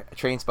 4.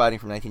 Trainspotting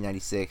from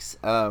 1996.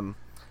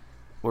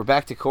 We're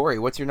back to Corey.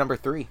 What's your number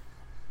 3?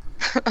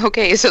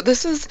 Okay, so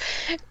this is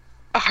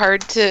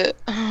hard to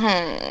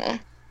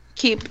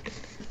keep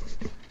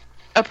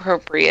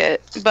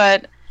appropriate,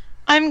 but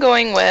I'm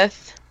going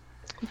with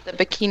the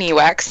bikini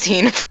wax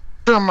scene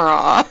from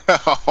Raw.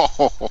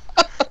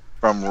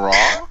 From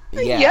Raw?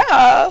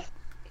 Yeah.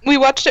 We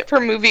watched it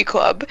for Movie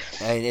Club.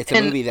 And it's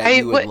a movie that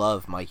you would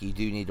love, Mike. You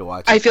do need to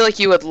watch it. I feel like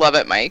you would love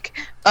it, Mike.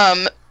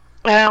 And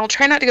I'll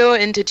try not to go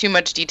into too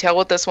much detail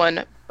with this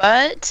one,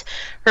 but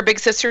her big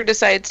sister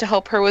decides to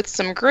help her with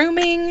some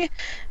grooming,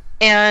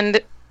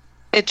 and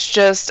it's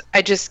just,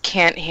 I just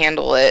can't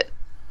handle it.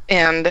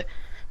 And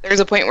there's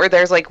a point where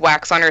there's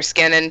wax on her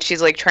skin, and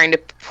she's trying to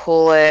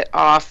pull it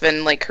off,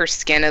 and her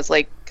skin is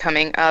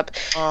coming up.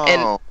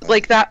 Oh.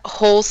 And that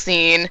whole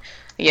scene,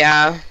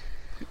 yeah.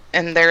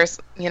 And there's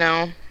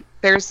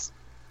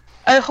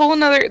a whole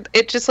nother,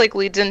 it just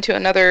leads into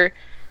another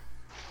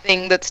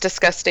thing that's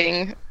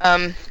disgusting.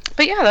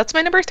 But yeah, that's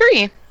my number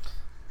 3.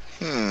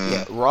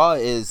 Yeah, Raw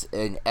is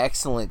an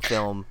excellent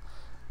film.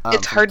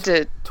 It's hard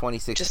to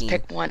 2016. just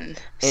pick one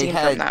scene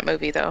from that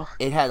movie, though.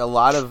 It had a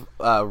lot of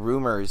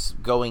rumors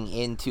going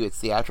into its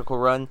theatrical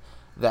run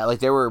that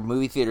there were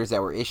movie theaters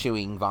that were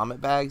issuing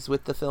vomit bags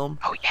with the film.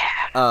 Oh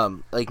yeah.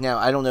 Now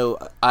I don't know.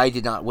 I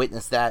did not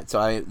witness that,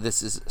 so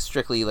this is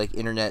strictly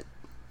internet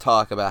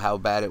talk about how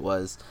bad it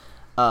was.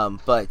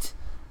 But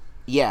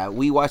yeah,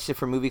 we watched it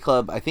for Movie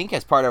Club. I think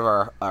as part of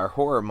our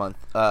horror month.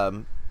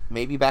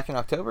 Maybe back in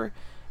October.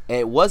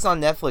 It was on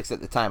Netflix at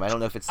the time. I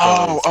don't know if it's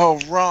still is. Oh,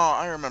 Raw.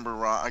 I remember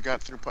Raw. I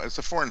got through. It's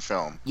a foreign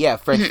film. Yeah,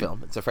 French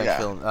film. It's a French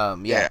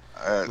film.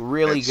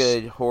 Really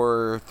good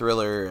horror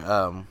thriller.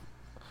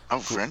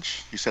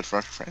 French? You said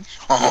French?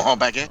 Oh,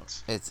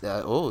 baguettes. It's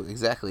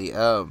exactly.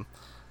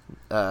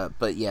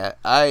 But yeah,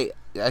 I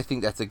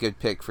think that's a good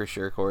pick for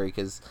sure, Corey,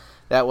 because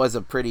that was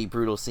a pretty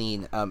brutal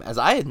scene. As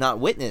I had not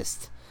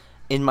witnessed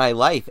in my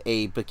life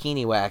a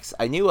bikini wax.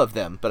 I knew of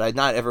them, but I'd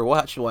not ever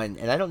watched one,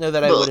 and I don't know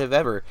that I would have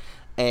ever.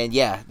 And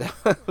yeah,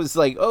 that was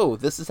oh,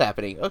 this is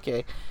happening.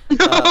 Okay.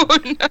 No.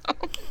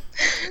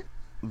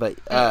 But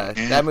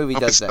that movie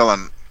does that.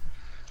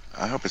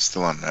 I hope it's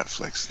still on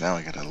Netflix. Now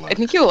I gotta look. I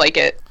think you'll like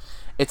it.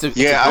 I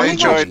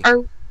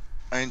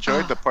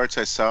enjoyed the parts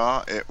I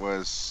saw. It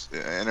was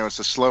a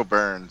slow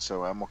burn,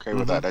 so I'm okay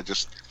with that. I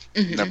just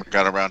never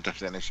got around to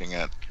finishing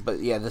it. But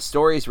yeah, the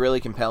story is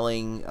really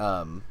compelling.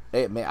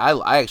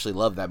 I actually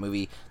love that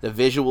movie. The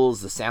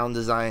visuals, the sound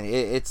design,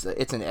 it's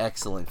an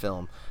excellent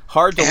film.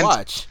 Hard to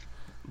watch,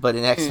 but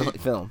an excellent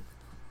film.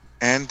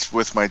 And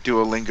with my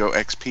Duolingo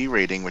XP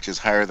rating, which is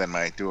higher than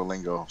my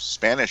Duolingo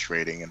Spanish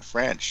rating in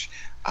French,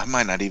 I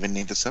might not even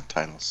need the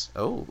subtitles.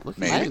 Oh,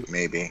 look at you.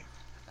 Maybe.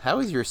 How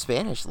is your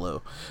Spanish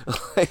low?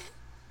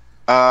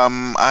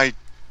 I'm I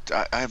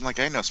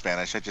know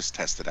Spanish. I just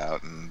tested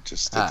out and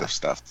just did the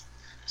stuff.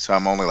 So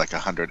I'm only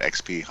 100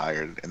 XP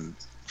higher in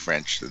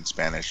French than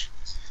Spanish.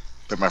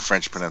 But my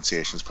French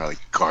pronunciation is probably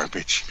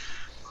garbage.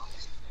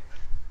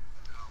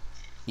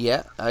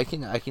 Yeah,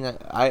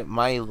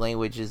 my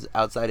languages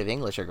outside of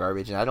English are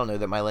garbage, and I don't know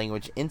that my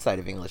language inside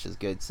of English is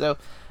good. So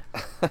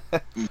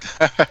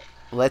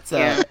let's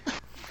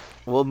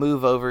we'll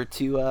move over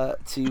to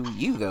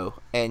you though,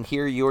 and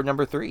hear your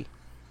number 3.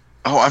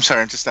 Oh, I'm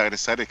sorry. I'm just not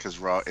excited because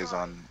Raw is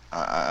on.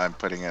 I'm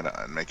putting it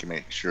on,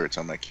 making sure it's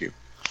on my queue.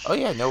 Oh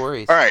yeah, no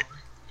worries. All right,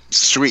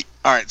 sweet.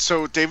 All right,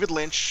 so David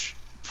Lynch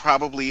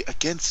probably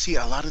again. See,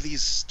 a lot of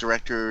these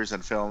directors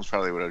and films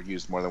probably would have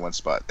used more than one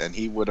spot, and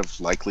he would have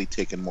likely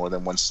taken more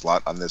than one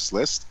slot on this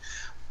list.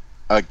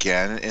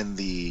 Again, in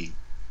the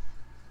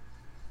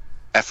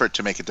effort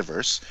to make it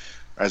diverse,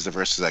 or as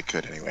diverse as I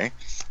could, anyway.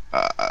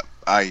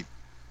 I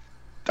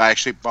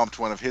actually bumped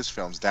one of his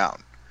films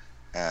down.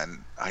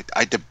 And I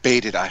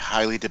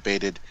highly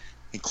debated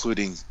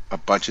including a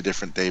bunch of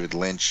different David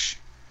Lynch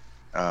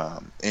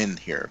in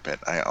here,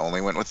 but I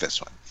only went with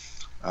this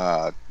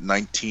one.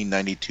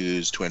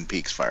 1992's Twin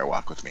Peaks Fire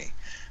Walk with Me.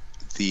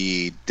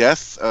 The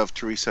death of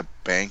Teresa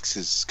Banks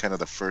is kind of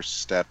the first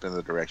step in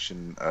the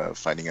direction of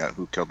finding out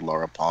who killed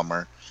Laura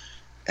Palmer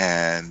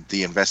and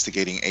the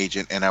investigating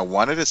agent. And I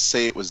wanted to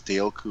say it was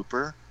Dale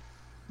Cooper,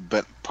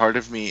 but part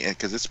of me,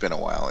 because it's been a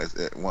while,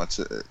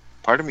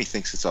 part of me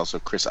thinks it's also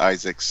Chris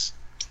Isaacs.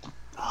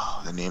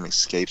 Oh, the name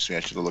escapes me. I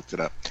should have looked it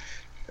up.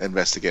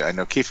 Investigate. I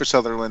know Kiefer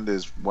Sutherland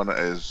is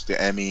the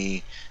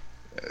Emmy.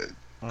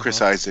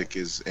 Chris Isaac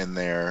is in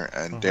there,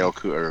 and Dale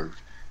Cooper,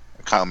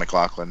 Kyle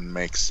MacLachlan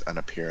makes an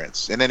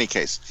appearance. In any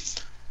case,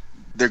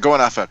 they're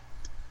going off a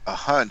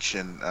hunch,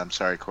 and I'm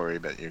sorry, Corey,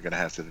 but you're going to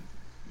have to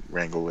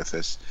wrangle with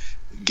this.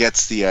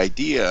 Gets the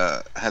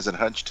idea, has a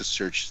hunch to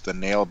search the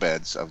nail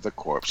beds of the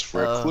corpse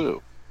for a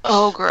clue.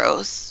 Oh,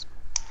 gross.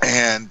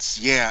 And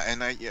yeah,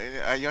 and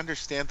I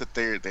understand that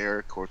they're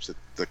a corpse, that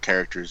the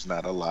character's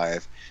not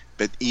alive,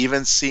 but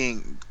even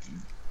seeing,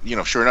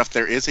 sure enough,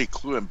 there is a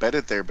clue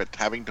embedded there, but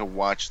having to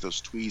watch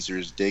those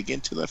tweezers dig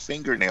into the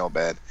fingernail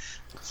bed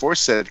for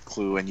said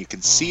clue, and you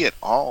can see it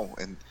all,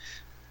 and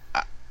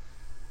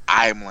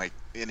I'm like,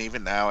 and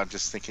even now I'm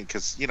just thinking,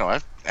 because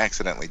I've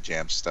accidentally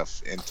jammed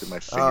stuff into my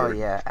finger. Oh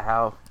yeah,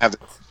 ow. I have a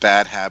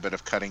bad habit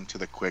of cutting to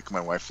the quick. My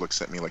wife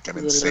looks at me like I'm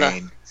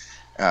insane.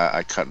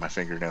 I cut my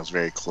fingernails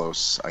very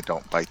close. I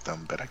don't bite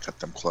them, but I cut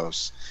them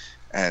close.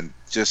 And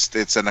just,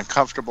 it's an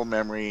uncomfortable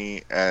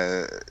memory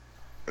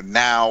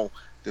now,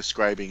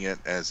 describing it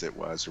as it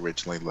was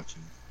originally,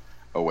 looking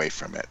away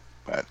from it.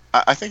 But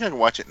I think I can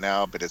watch it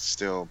now, but it's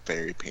still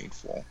very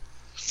painful.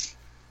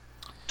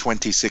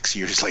 26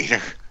 years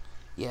later.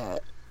 Yeah,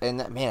 and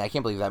man, I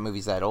can't believe that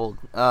movie's that old.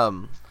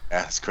 Yeah,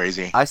 it's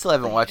crazy. I still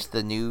haven't watched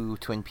the new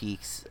Twin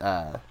Peaks,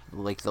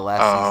 like the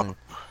last season.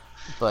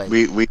 But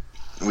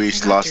we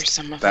lost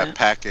that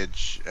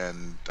package,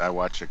 and I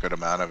watched a good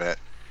amount of it.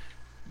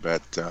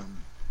 But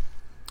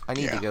I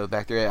need to go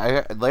back through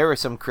it. There were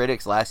some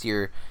critics last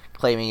year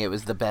claiming it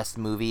was the best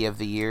movie of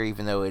the year,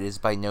 even though it is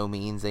by no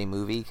means a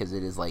movie, because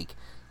it is like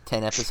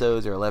 10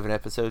 episodes or 11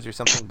 episodes or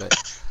something. But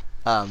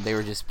they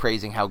were just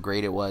praising how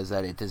great it was,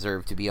 that it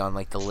deserved to be on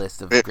like the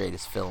list of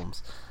greatest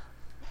films.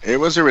 It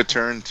was a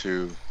return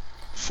to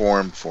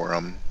form for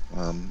him.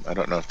 I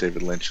don't know if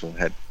David Lynch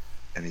had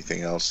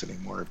anything else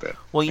anymore, but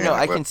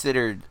I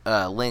considered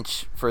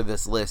Lynch for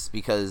this list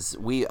because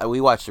we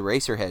watched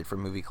Eraserhead from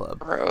Movie Club.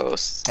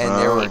 Gross. And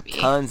there were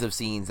tons of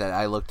scenes that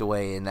I looked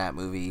away in that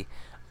movie,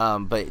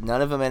 but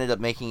none of them ended up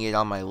making it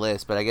on my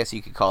list. But I guess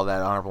you could call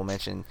that honorable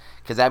mention,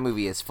 because that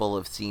movie is full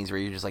of scenes where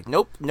you're just like,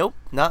 nope,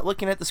 not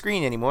looking at the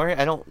screen anymore.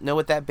 I don't know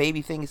what that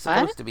baby thing is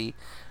supposed to be.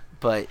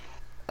 But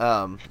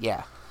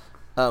yeah,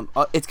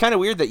 it's kind of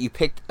weird that you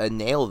picked a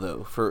nail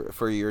though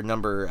for your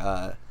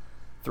number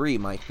 3,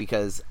 Mike,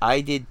 because I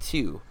did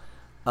too.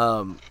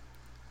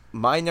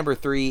 My number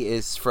 3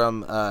 is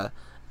from a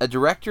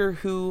director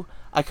who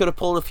I could have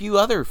pulled a few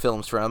other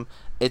films from.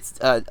 It's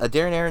a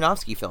Darren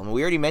Aronofsky film.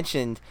 We already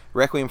mentioned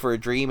Requiem for a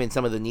Dream and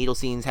some of the needle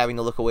scenes, having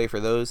to look away for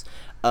those.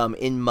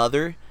 In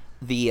Mother,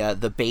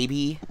 the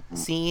baby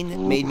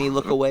scene made me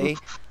look away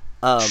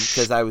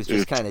because I was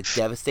just kind of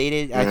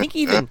devastated. I think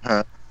even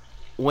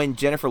when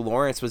Jennifer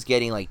Lawrence was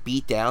getting like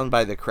beat down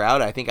by the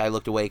crowd, I think I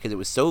looked away because it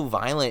was so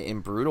violent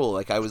and brutal.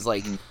 Like I was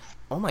like,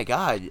 oh my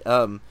god.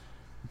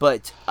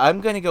 But I'm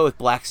gonna go with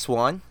Black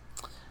Swan.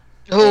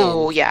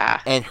 Oh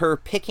yeah. And her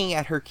picking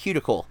at her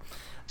cuticle.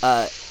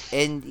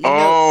 And you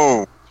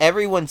know,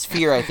 everyone's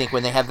fear, I think,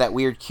 when they have that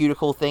weird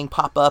cuticle thing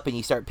pop up and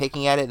you start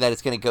picking at it, that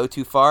it's gonna go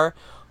too far.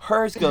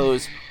 Hers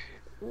goes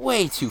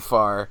way too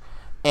far.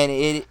 And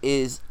it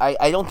is,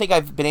 I don't think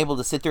I've been able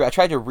to sit through. I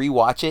tried to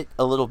rewatch it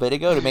a little bit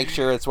ago to make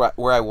sure it's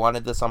where I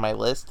wanted this on my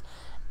list,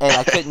 and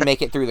I couldn't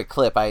make it through the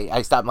clip.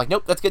 I stopped. I'm like,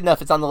 nope, that's good enough.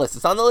 It's on the list.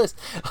 It's on the list.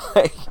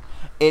 Like,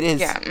 it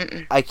is. Yeah.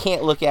 I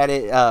can't look at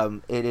it.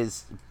 It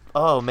is.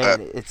 Oh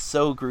man, it's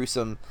so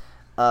gruesome.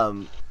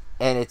 And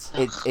it's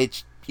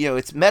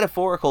it's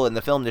metaphorical in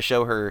the film to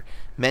show her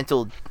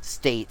mental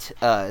state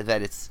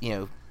that it's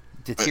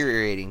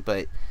deteriorating.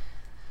 But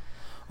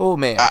oh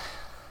man,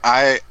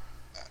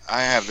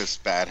 I have this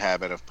bad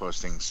habit of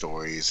posting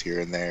stories here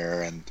and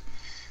there, and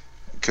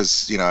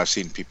because I've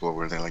seen people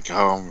where they're like,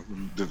 oh,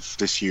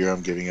 this year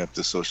I'm giving up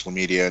the social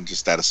media, and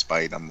just out of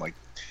spite, I'm like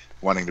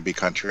wanting to be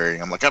contrary.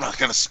 I'm like, I'm not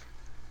gonna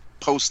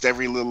post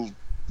every little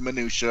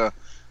minutia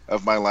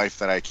of my life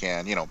that I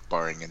can,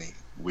 barring any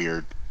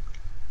weird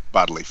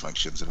bodily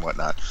functions and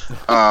whatnot.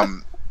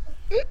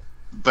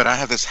 But I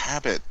have this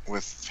habit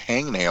with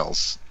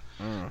hangnails,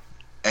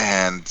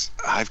 and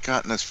I've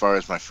gotten as far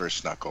as my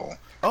first knuckle.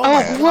 Oh, Oh,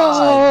 my God,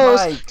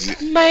 gross.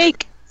 Mike.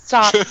 Mike,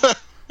 stop.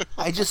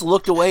 I just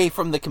looked away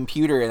from the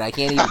computer and I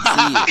can't even see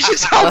I you.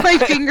 just saw my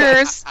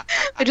fingers.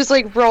 I just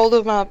like rolled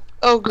them up.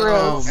 Oh,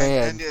 gross. Oh,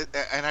 man.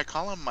 And I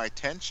call them my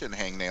tension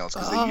hangnails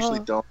because they usually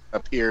don't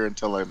appear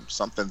until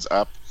something's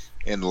up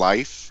in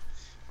life,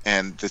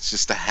 and it's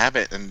just a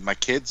habit. And my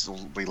kids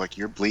will be like,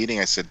 "You're bleeding."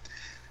 I said,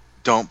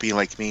 "Don't be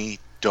like me.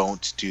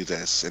 Don't do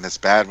this." And it's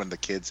bad when the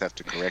kids have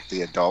to correct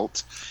the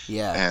adult.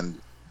 Yeah. And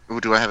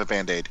do I have a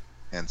Band-Aid?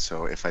 And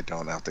so if I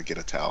don't, I have to get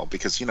a towel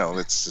because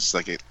it's just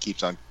like it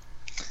keeps on.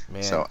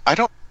 Man. So I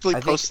don't really I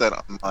think- post that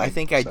online. I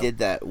think I so. did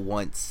that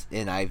once,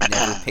 and I've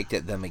never picked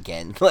at them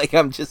again. Like,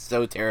 I'm just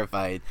so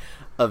terrified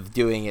of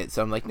doing it.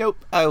 So I'm like,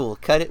 nope, I will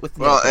cut it with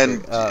the Well, nail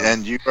clipper.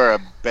 and you are a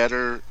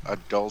better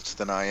adult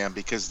than I am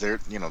because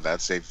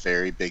that's a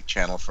very big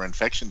channel for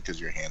infection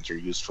because your hands are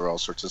used for all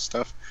sorts of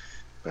stuff.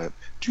 But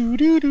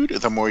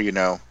the more you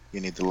know, you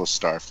need the little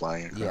star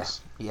flying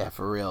across. Yeah,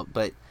 for real.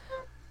 But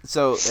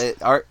so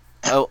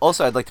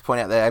also, I'd like to point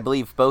out that I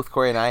believe both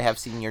Corey and I have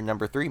seen your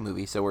number 3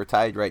 movie, so we're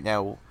tied right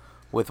now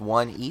with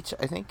 1 each,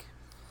 I think.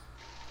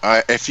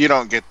 If you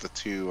don't get the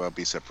 2, I'll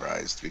be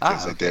surprised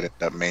because I okay. did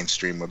end up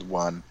mainstream with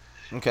 1.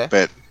 Okay.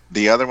 But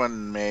the other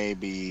one may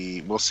be.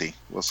 We'll see.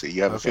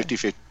 You have Okay. a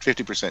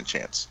 50%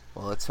 chance.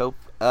 Well, let's hope.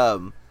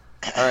 All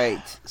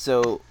right.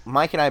 So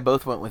Mike and I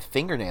both went with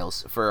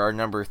fingernails for our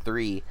number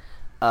 3.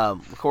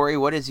 Corey,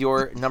 what is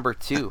your number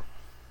 2?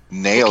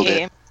 Nailed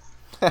Okay.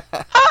 it.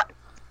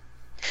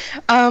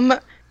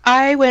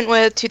 I went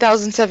with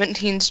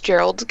 2017's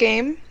Gerald's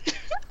Game.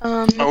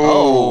 Oh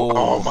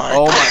my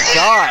Oh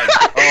god.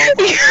 my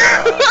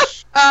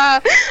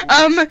God!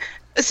 Oh my gosh.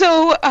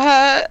 So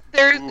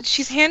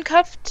she's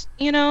handcuffed,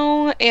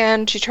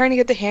 and she's trying to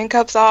get the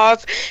handcuffs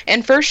off.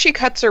 And first she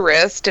cuts her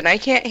wrist, and I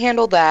can't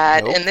handle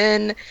that. Nope. And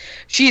then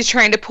she's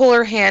trying to pull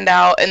her hand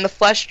out, and the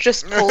flesh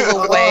just pulls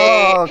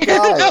away. Oh,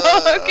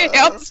 God. Okay,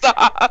 I'll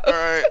stop. All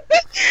right.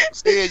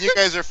 See, you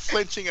guys are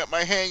flinching at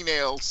my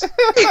hangnails.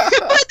 What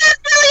this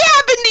really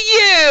happened to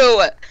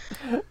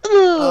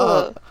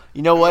you?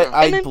 You know what? And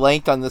I then-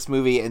 blanked on this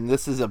movie, and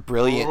this is a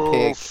brilliant Oh,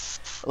 pick.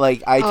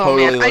 Like, I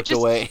totally looked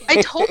away. I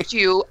told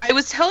you. I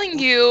was telling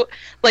you,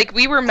 like,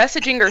 we were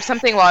messaging or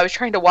something while I was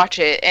trying to watch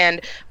it,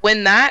 and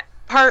when that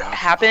part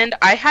happened,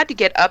 I had to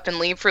get up and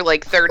leave for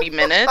like 30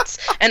 minutes,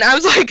 and I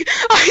was like,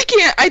 I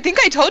can't. I think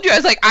I told you. I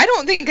was like, I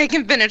don't think I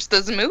can finish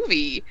this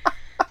movie.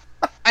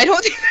 I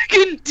don't think I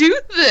can do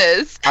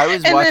this. I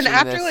was and watching then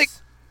after this. like,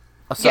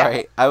 Oh,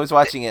 sorry, I was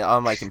watching it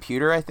on my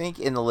computer, I think,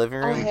 in the living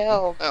oh room.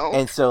 hell no.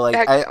 And so, like,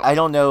 Heck I, no. I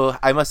don't know.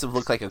 I must have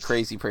looked like a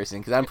crazy person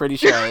because I'm pretty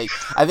sure. Like,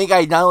 I think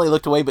I not only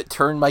looked away but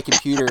turned my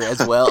computer as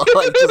well.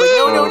 Like, just like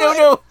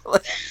no.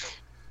 Like,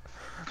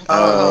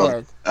 Oh.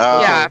 man.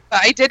 Yeah, but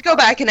I did go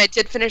back and I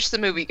did finish the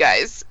movie,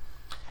 guys.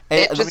 And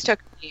It just took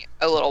me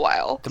a little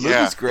while. the movie's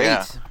Yeah, great,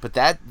 yeah. but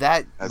that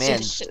man,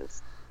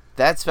 That's-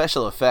 that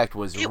special effect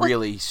was It was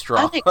really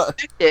strong.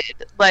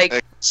 Unexpected. Like,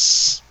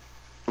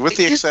 With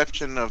the It just-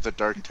 exception of the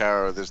Dark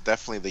Tower, there's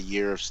definitely the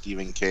year of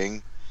Stephen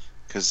King,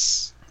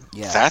 because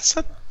Yeah, that's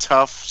a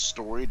tough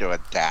story to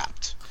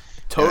adapt.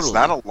 And totally. it's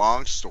not a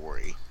long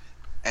story,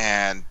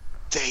 and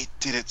they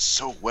did it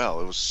so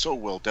well. It was so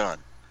well done.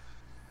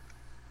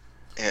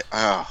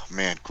 Oh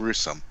man,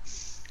 gruesome.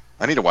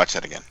 I need to watch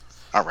that again.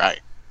 All right.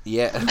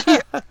 Yeah.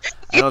 I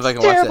don't know if I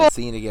can watch terrible. that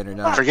scene again or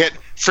not.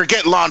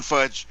 Forget lawn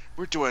fudge.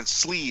 We're doing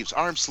sleeves,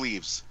 arm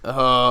sleeves.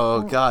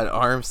 Oh God,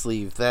 arm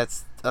sleeve.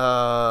 That's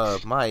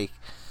Mike.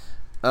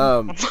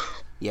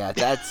 Yeah,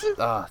 that's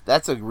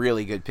a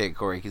really good pick,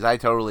 Corey, because I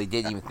totally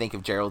didn't even think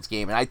of Gerald's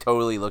Game, and I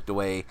totally looked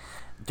away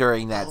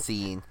during that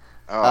scene.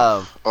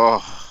 Oh,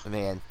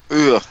 Man.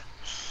 ugh.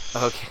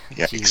 Okay.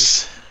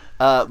 Jeez.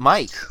 Yikes.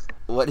 Mike,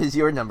 what is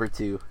your number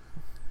 2?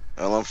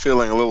 Well, I'm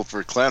feeling a little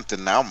verklempt,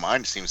 and now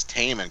mine seems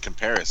tame in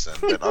comparison,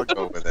 but I'll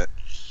go with it.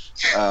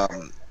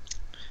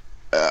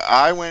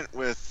 I went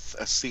with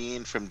a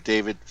scene from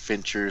David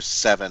Fincher's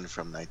Seven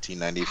from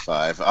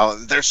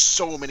 1995. There's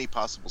so many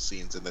possible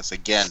scenes in this.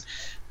 Again,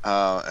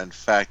 in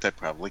fact, I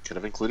probably could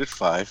have included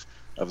 5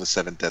 of the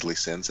 7 deadly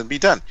sins and be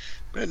done.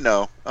 But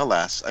no,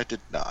 alas, I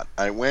did not.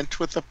 I went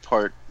with a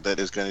part that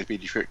is going to be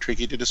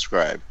tricky to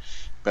describe,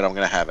 but I'm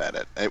going to have at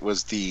it. It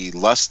was the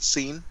lust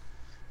scene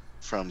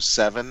from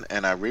 7,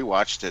 and I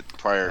rewatched it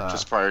prior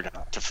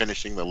to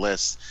finishing the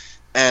list.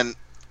 And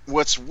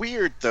what's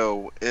weird,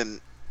 though, in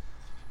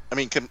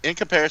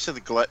comparison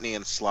to Gluttony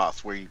and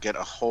Sloth, where you get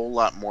a whole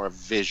lot more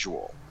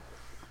visual,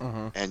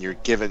 and you're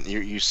given,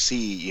 you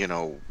see,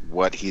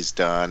 what he's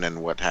done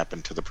and what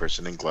happened to the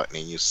person in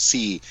Gluttony. You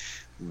see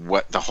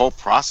what the whole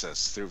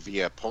process through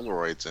via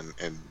Polaroids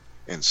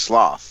and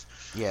Sloth.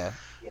 Yeah.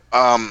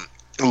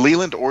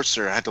 Leland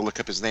Orser, I had to look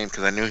up his name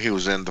because I knew he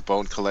was in The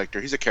Bone Collector.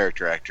 He's a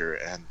character actor,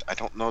 and I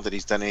don't know that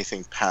he's done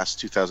anything past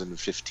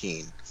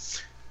 2015.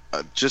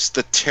 Just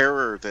the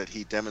terror that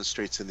he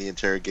demonstrates in the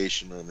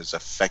interrogation room is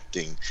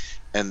affecting.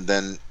 And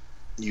then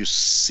you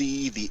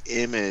see the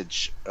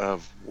image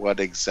of what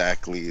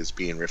exactly is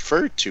being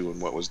referred to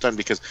and what was done,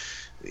 because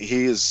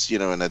he is,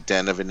 in a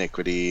den of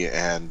iniquity,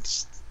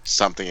 and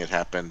something had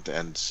happened,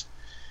 and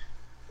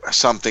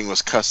something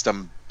was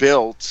custom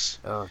built,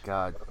 Oh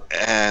God.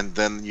 and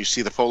then you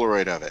see the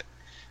Polaroid of it.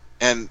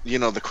 And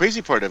the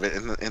crazy part of it,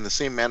 in the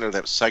same manner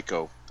that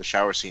Psycho, the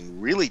shower scene,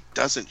 really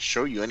doesn't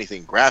show you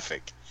anything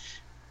graphic.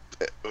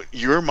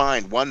 Your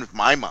mind,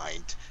 my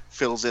mind,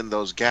 fills in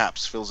those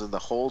gaps, fills in the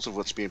holes of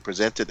what's being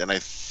presented, and I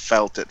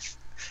felt it.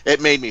 It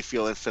made me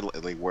feel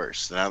infinitely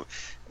worse. Now,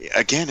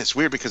 again, it's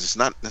weird because it's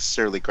not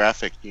necessarily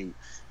graphic.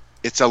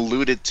 It's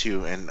alluded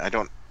to, and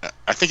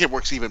I think it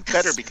works even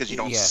better because you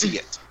don't Yeah. see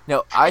it.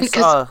 No, I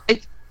Because saw.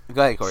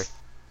 Go ahead, Corey.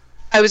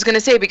 I was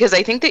gonna say, because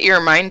I think that your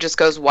mind just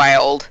goes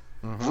wild.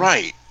 Mhm.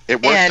 Right. It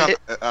worked And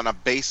on a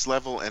base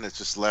level, and it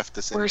just left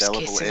this Worst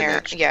indelible case scenario,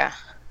 image. yeah.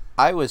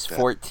 I was Yeah.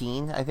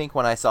 14, I think,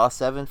 when I saw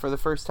Seven for the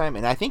first time,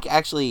 and I think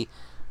actually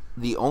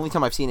the only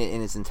time I've seen it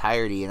in its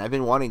entirety, and I've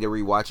been wanting to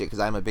rewatch it because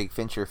I'm a big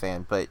Fincher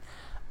fan, but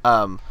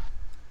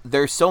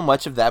there's so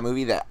much of that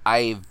movie that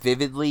I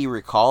vividly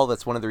recall.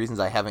 That's one of the reasons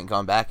I haven't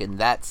gone back, and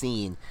that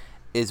scene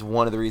is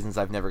one of the reasons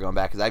I've never gone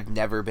back, because I've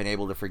never been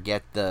able to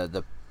forget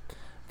the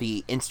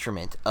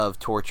instrument of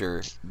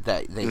torture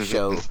that they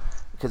show,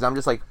 because I'm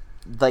just like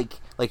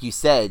you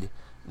said,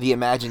 the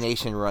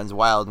imagination runs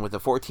wild, and with a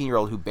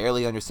 14-year-old who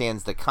barely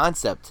understands the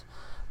concept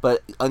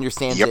but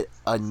understands Yep. it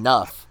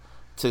enough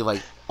to,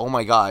 like, oh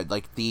my God,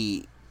 like,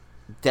 the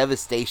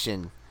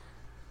devastation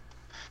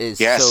is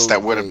Yes, so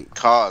that would great. have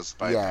caused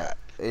by Yeah, that.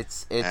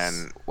 it's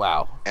And-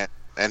 wow.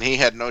 And he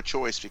had no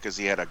choice because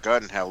he had a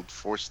gun held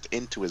forced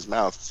into his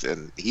mouth,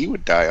 and he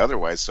would die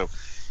otherwise. So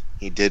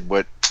he did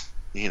what,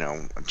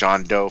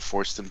 John Doe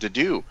forced him to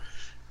do.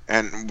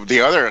 And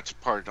the other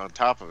part on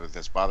top of it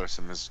that's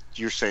bothersome is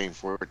you're saying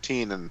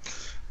 14, and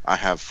I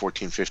have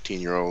 14,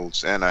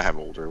 15-year-olds, and I have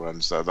older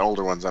ones. The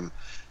older ones, I'm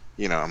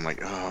like,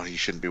 oh, you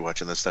shouldn't be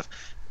watching this stuff.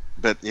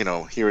 But,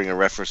 hearing a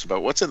reference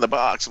about what's in the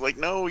box, I'm like,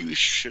 no, you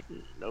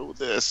shouldn't know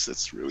this.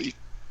 It's really,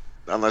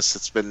 unless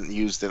it's been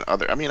used in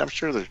other, I'm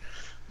sure there's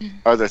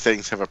other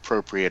things have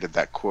appropriated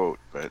that quote,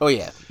 but Oh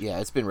yeah,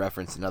 it's been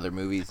referenced in other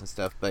movies and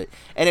stuff,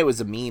 and it was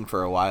a meme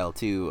for a while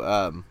too.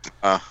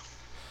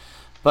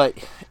 But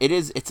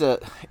it's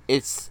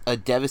a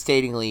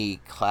devastatingly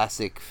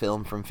classic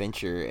film from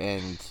Fincher,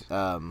 and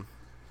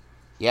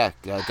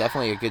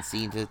definitely a good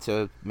scene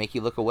to make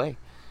you look away.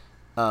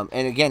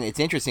 And again, it's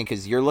interesting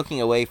because you're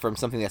looking away from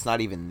something that's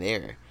not even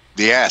there.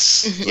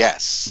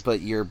 yes.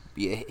 But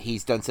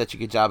he's done such a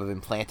good job of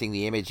implanting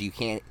the image, you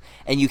can't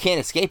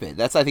escape it.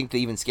 That's, I think, the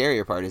even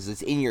scarier part, is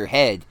it's in your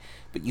head,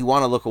 but you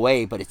want to look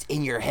away, but it's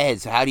in your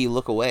head. So how do you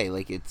look away?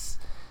 Like, it's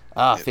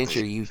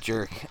Fincher, you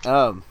jerk.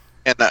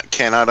 And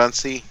cannot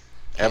unsee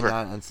ever.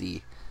 Cannot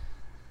unsee.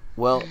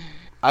 Well,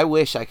 I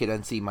wish I could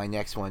unsee my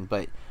next one,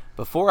 but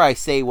before I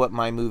say what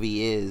my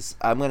movie is,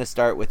 I'm going to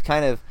start with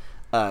kind of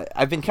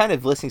I've been kind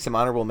of listing some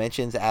honorable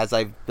mentions as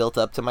I've built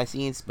up to my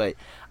scenes, but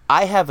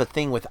I have a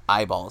thing with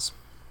eyeballs.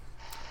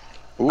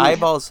 Ooh.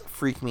 Eyeballs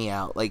freak me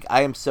out. Like,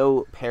 I am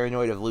so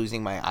paranoid of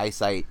losing my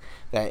eyesight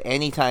that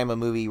anytime a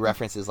movie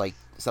references, like,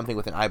 something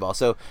with an eyeball.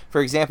 So,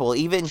 for example,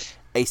 even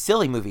a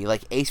silly movie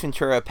like Ace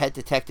Ventura Pet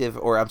Detective,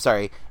 or I'm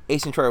sorry,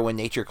 Ace Ventura When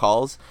Nature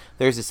Calls,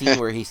 there's a scene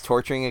where he's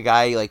torturing a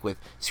guy, like, with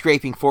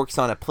scraping forks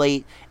on a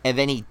plate, and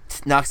then he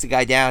knocks the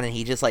guy down, and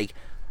he just,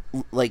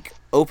 like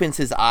opens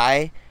his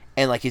eye,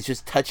 and, like, he's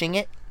just touching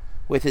it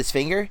with his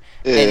finger,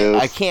 and Ew.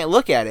 I can't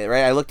look at it,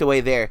 right? I looked away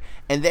there.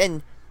 And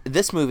then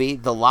this movie,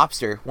 The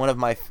Lobster, one of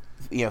my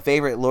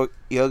favorite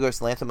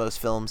Yorgos Lanthimos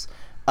films,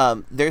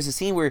 there's a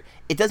scene where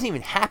it doesn't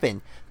even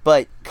happen,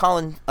 but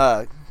Colin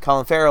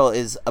Farrell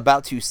is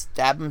about to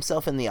stab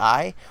himself in the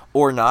eye,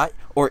 or not,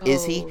 or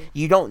is he?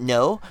 You don't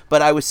know,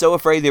 but I was so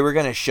afraid they were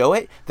going to show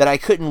it that I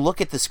couldn't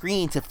look at the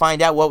screen to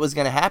find out what was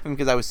going to happen,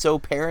 because I was so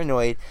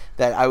paranoid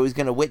that I was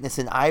going to witness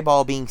an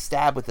eyeball being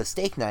stabbed with a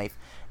steak knife,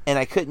 and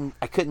I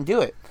couldn't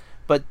do it.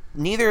 But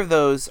neither of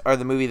those are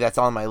the movie that's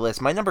on my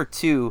list. My number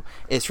 2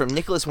 is from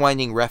Nicholas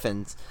Winding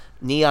Refn's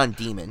Neon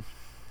Demon.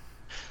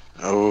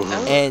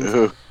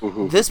 And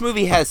this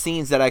movie has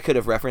scenes that I could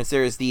have referenced.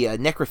 There is the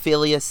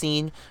necrophilia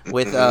scene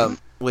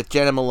with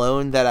Jenna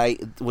Malone that I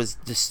was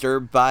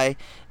disturbed by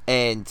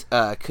and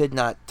could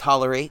not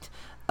tolerate.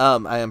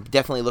 I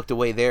definitely looked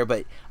away there,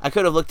 but I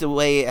could have looked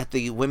away at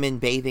the women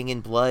bathing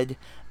in blood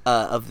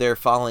of their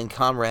fallen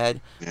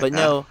comrade. But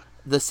no,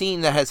 the scene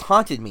that has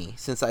haunted me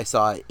since I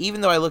saw it, even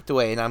though I looked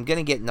away, and I'm going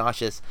to get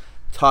nauseous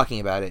talking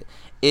about it,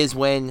 is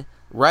when,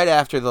 right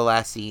after the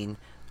last scene,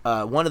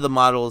 one of the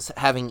models,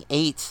 having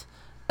ate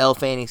Elle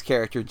Fanning's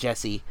character,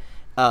 Jessie,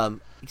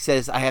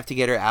 says, "I have to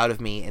get her out of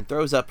me," and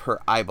throws up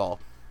her eyeball.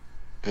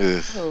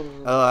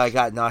 Oh, I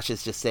got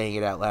nauseous just saying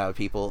it out loud,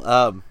 people.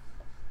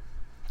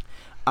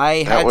 I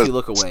had to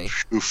look away.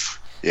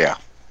 Oof. Yeah.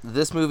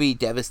 This movie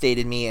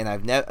devastated me, and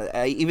I've never,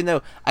 even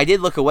though I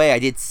did look away, I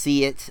did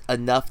see it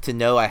enough to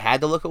know I had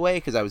to look away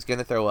because I was going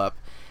to throw up.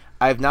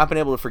 I've not been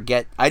able to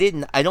forget. I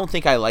don't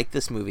think I liked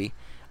this movie,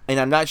 and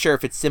I'm not sure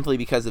if it's simply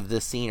because of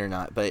this scene or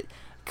not, but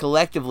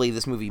collectively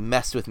this movie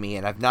messed with me,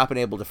 and I've not been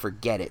able to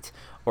forget it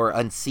or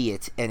unsee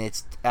it,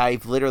 and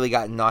I've literally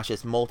gotten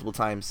nauseous multiple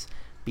times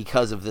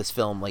because of this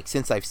film, like,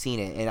 since I've seen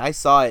it. And I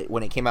saw it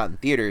when it came out in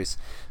theaters,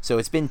 so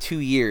it's been 2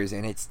 years,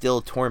 and it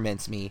still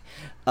torments me,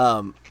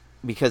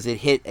 because it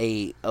hit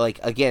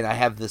again, I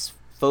have this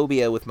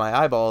phobia with my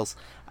eyeballs.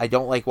 I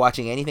don't like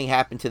watching anything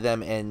happen to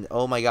them, and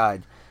oh my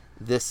god,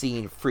 this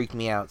scene freaked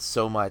me out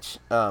so much.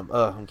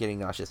 I'm getting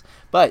nauseous.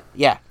 But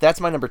yeah, that's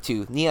my number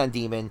 2, Neon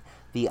Demon,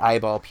 the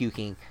eyeball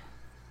puking.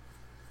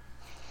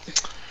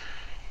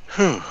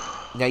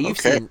 Now you've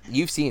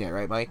seen it,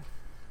 right, Mike?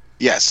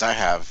 Yes, I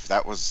have.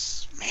 That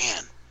was,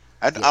 man.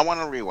 I want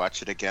to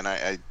rewatch it again.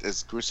 I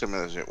as gruesome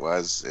as it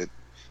was,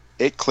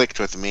 it clicked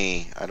with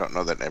me. I don't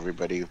know that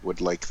everybody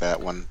would like that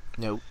one.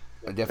 Nope.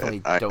 I definitely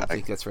don't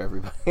think that's for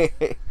everybody.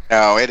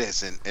 No, it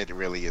isn't. It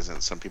really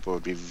isn't. Some people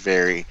would be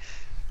very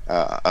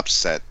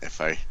upset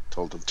if I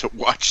told them to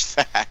watch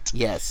that.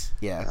 Yes,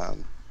 yeah.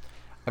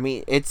 I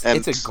mean, it's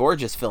a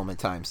gorgeous film at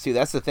times too.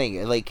 That's the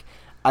thing. Like,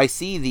 I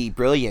see the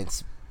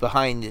brilliance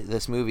behind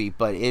this movie,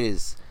 but it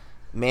is,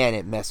 man,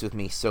 it messed with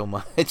me so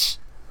much.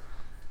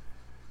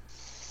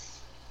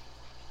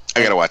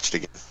 I gotta watch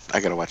it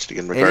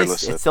again.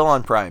 Regardless. It's still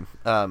on Prime.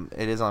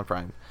 It is on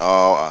Prime.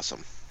 Oh,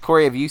 awesome.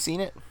 Corey, have you seen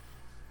it?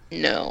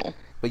 No.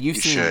 But you've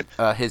seen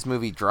his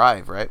movie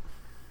Drive, right?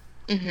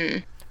 Mm-hmm.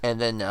 And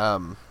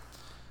then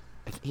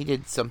he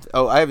did something.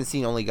 Oh, I haven't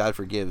seen Only God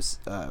Forgives,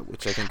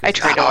 which I think I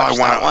tried to watch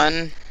that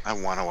one. I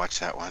want to watch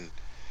that one.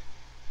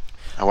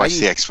 I watched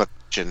the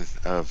explanation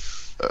of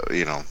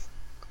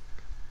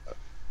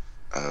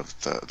of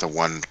the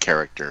one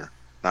character,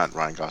 not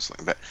Ryan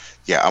Gosling, but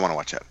yeah, I want to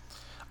watch that.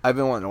 I've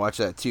been wanting to watch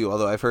that too,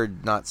 although I've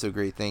heard not so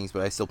great things,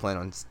 but I still plan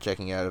on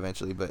checking it out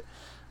eventually. But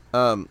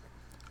all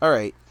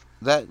right,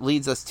 that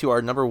leads us to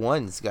our number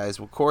ones, guys.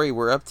 Well, Corey,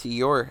 we're up to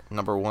your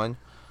number one.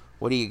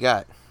 What do you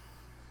got?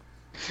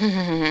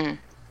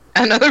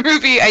 Another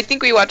movie. I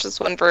think we watched this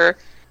one for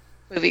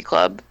Movie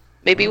Club.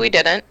 Maybe we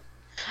didn't.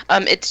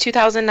 It's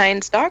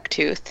 2009's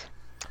Dogtooth.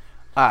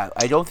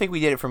 I don't think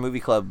we did it for Movie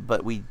Club,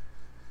 but we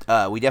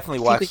definitely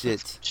watched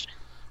it.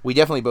 We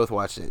definitely both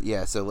watched it.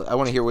 Yeah, so I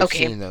want to hear what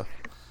scene though.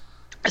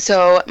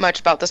 So much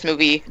about this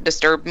movie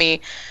disturbed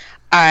me.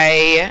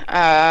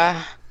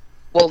 I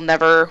will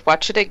never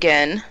watch it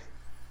again.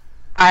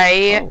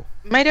 I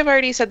might have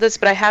already said this,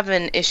 but I have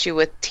an issue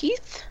with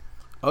teeth.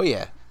 Oh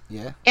yeah.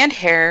 Yeah. And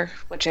hair,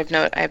 which I've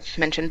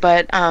mentioned,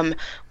 but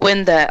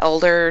when the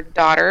elder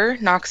daughter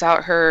knocks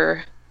out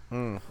her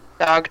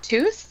dog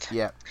tooth,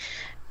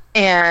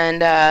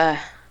 and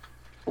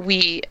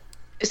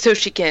so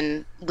she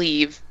can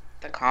leave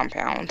the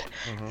compound,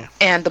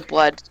 and the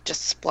blood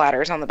just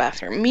splatters on the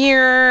bathroom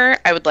mirror.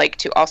 I would like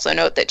to also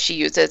note that she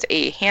uses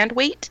a hand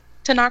weight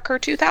to knock her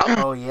tooth out.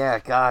 Oh yeah,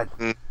 God.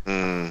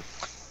 And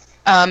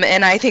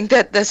I think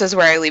that this is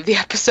where I leave the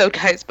episode,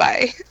 guys.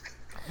 Bye.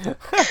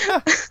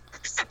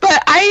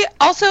 But I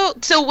also,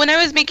 so when I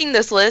was making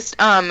this list,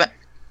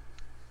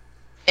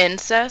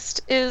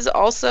 incest is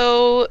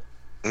also,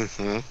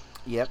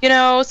 yep. You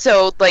know,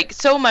 so like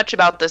so much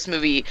about this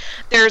movie.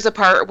 There's a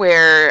part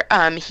where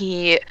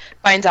he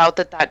finds out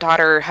that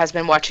daughter has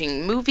been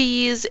watching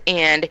movies,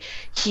 and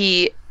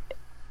he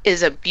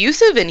is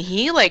abusive, and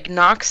he like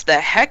knocks the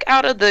heck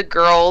out of the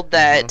girl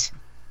that,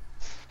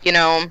 you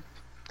know,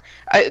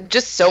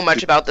 just so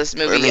much about this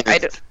movie.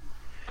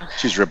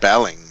 She's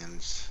rebelling.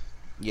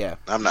 Yeah.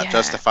 I'm not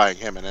justifying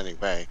him in any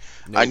way.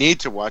 No. I need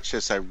to watch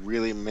this. I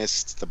really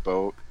missed the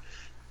boat.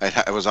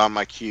 It was on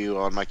my queue,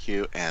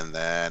 and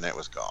then it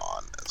was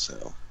gone.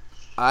 So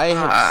I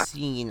have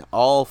seen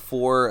all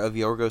 4 of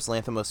Yorgos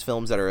Lanthimos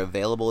films that are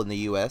available in the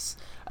U.S.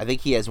 I think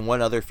he has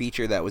one other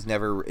feature that was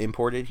never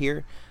imported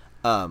here.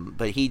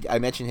 But I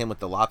mentioned him with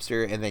The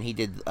Lobster, and then he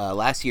did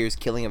last year's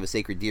Killing of a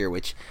Sacred Deer,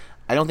 which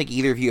I don't think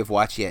either of you have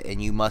watched yet,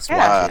 and you must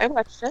watch it. I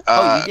watched it.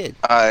 Oh, you did?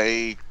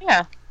 I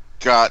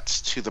got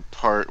to the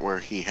part where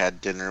he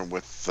had dinner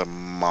with the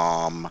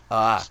mom.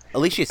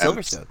 Alicia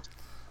Silverstone.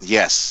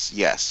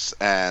 Yes,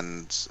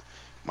 and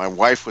my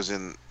wife was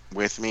in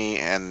with me,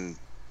 and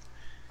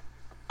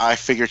I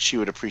figured she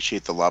would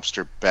appreciate The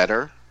Lobster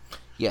better.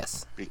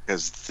 Yes,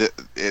 because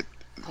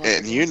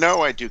and you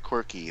know I do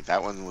quirky.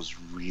 That one was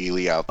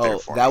really out there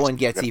for me. That one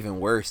gets even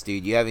worse,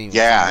 dude. You haven't even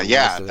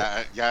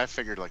I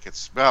figured like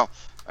it's I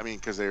mean,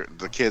 because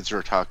the kids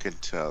were talking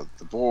to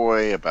the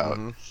boy about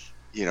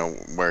you know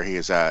where he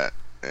is at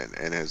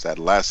in his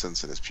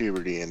adolescence and his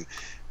puberty, and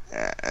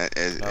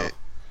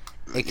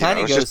it kind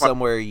of goes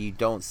somewhere you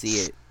don't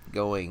see it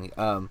going.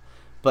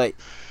 But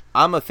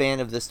I'm a fan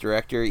of this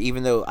director,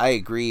 even though I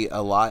agree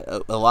a lot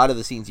of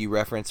the scenes you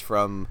reference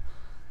from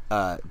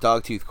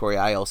Dogtooth, Corey,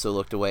 I also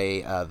looked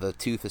away, the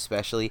tooth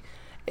especially.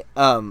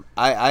 I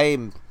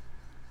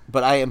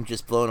am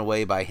just blown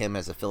away by him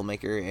as a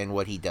filmmaker and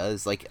what he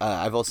does. Like,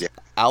 I've also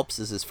Alps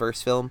is his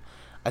first film.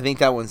 I think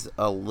that one's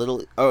a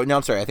little. Oh no,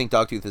 I'm sorry. I think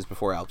Dogtooth is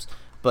before Alps,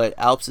 but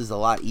Alps is a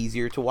lot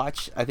easier to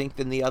watch, I think,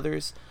 than the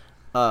others.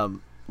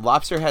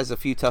 Lobster has a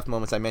few tough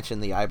moments. I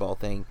mentioned the eyeball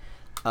thing,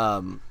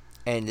 and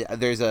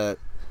there's a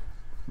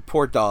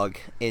poor dog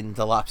in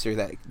The Lobster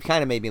that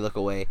kind of made me look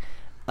away.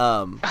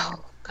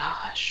 Oh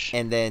gosh.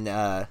 And then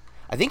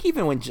I think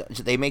even when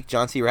they make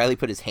John C. Reilly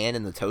put his hand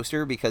in the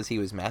toaster because he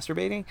was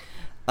masturbating,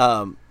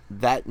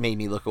 that made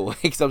me look away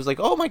because I was like,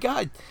 oh my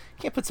god, you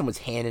can't put someone's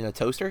hand in a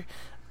toaster.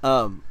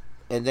 And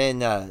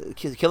then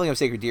Killing of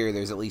Sacred Deer,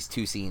 there's at least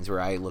 2 scenes where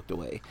I looked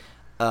away.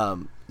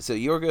 So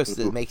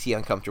Yorgos makes you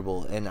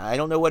uncomfortable, and I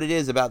don't know what it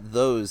is about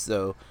those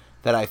though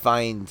that I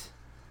find.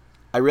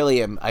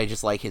 I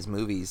just like his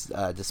movies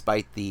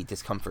despite the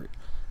discomfort.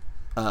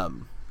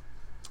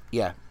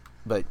 Yeah,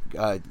 but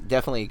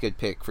definitely a good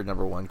pick for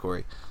number 1,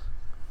 Corey.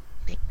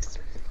 Thanks.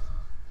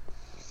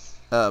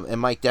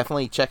 And Mike,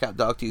 definitely check out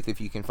Dogtooth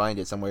if you can find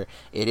it somewhere.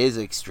 It is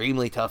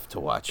extremely tough to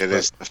watch. It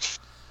is.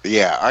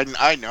 Yeah,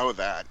 I know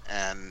that,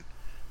 and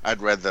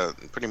I'd read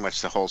pretty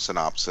much the whole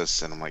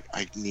synopsis, and I'm like,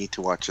 I need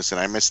to watch this, and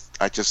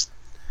I just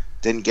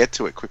didn't get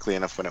to it quickly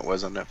enough when it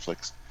was on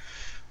Netflix.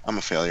 I'm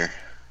a failure.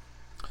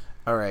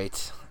 All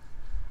right,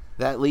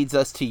 that leads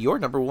us to your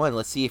number 1.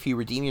 Let's see if you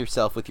redeem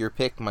yourself with your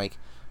pick, Mike.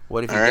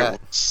 What have you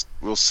got?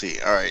 We'll see.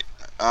 All right.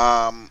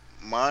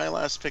 My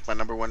last pick, my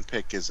number 1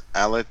 pick is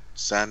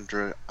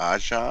Alexandre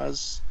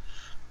Aja's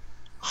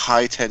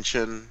High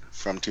Tension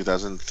from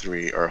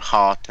 2003, or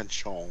Ha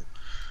Tension.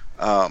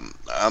 Now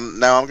I'm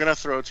going to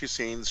throw 2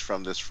 scenes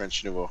from this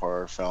French Nouveau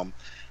horror film.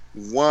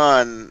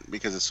 One,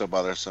 because it's so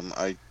bothersome,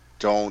 I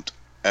don't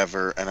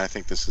ever, and I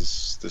think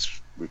this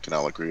we can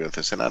all agree with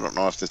this, and I don't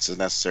know if this is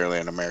necessarily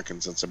an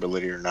American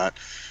sensibility or not,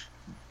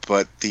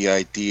 but the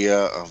idea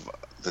of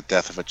the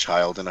death of a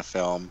child in a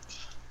film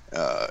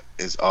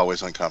is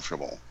always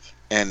uncomfortable.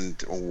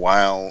 And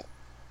while,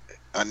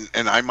 and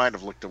I might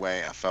have looked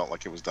away, I felt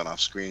like it was done off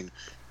screen.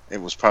 It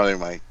was probably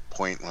my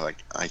point where, like,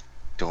 I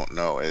don't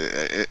know.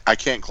 I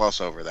can't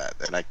gloss over that,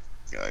 and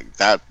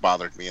that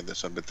bothered me in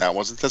this one. But that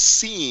wasn't the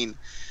scene.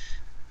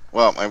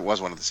 Well, it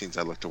was one of the scenes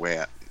I looked away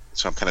at,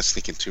 so I'm kind of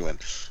sneaking 2 in.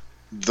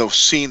 The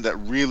scene that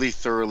really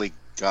thoroughly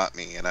got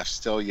me, and I've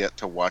still yet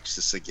to watch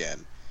this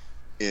again,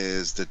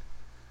 is the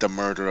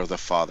murder of the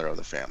father of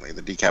the family,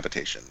 the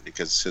decapitation,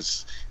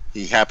 because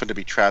he happened to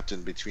be trapped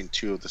in between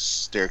 2 of the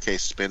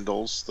staircase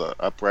spindles, the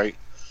upright,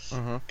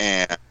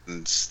 and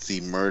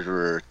the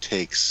murderer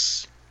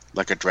takes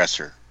like a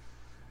dresser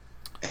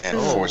and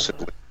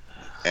forcibly,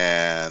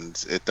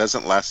 and it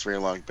doesn't last very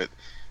long. But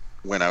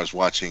when I was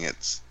watching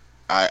it,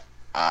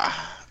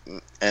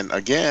 and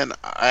again,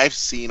 I've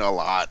seen a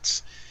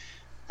lot,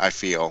 I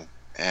feel,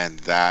 and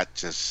that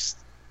just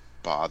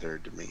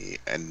bothered me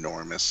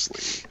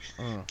enormously.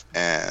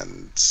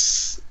 And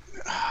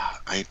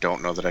I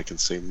don't know that I can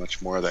say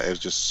much more of that. It was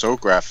just so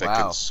graphic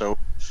and so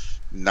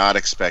not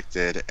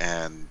expected,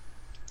 and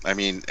I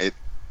mean, it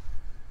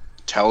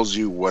tells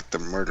you what the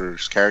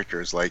murderer's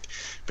character is like,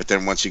 but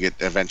then once you get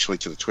eventually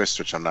to the twist,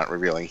 which I'm not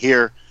revealing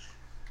here,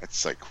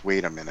 it's like,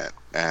 wait a minute,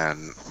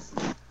 and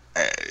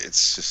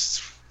it's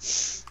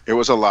just, it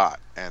was a lot.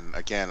 And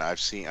again, I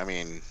feel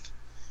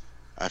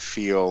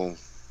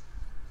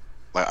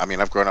like,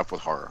 I've grown up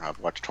with horror. I've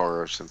watched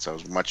horror since I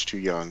was much too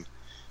young,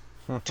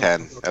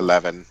 10,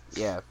 11.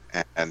 Yeah.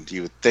 And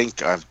you would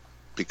think I've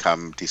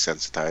become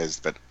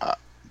desensitized, but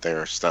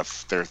there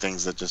are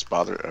things that just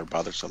are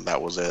bothersome.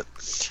 That was it.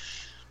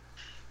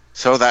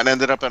 So that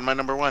ended up at my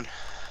number 1.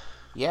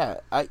 Yeah,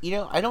 I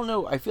don't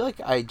know. I feel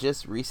like I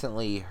just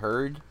recently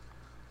heard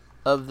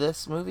of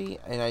this movie,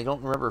 and I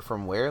don't remember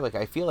from where. Like,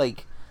 I feel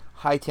like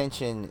High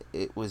Tension,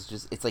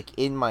 it's like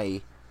in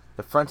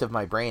the front of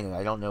my brain, and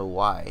I don't know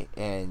why.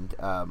 And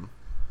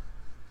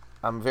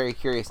I'm very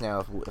curious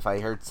now if I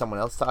heard someone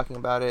else talking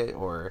about it,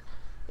 or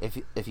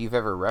if you've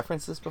ever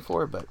referenced this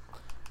before. But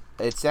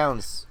it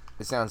sounds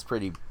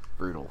pretty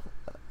brutal.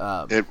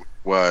 It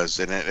was,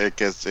 and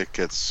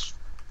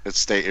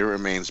it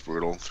remains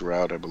brutal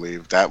throughout. I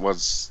believe that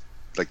was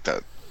like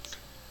the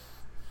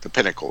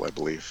pinnacle, I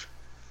believe.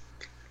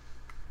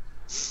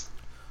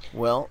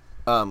 Well,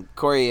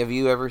 Corey, have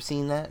you ever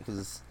seen that?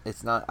 Because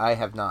it's not. I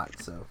have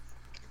not. So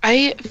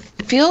I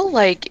feel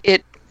like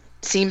it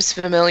seems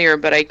familiar,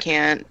 but I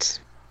can't.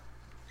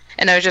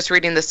 And I was just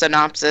reading the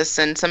synopsis,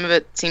 and some of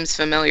it seems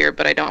familiar,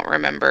 but I don't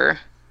remember.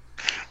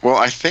 Well,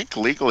 I think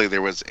legally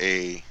there was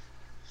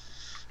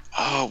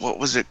what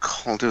was it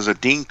called? It was a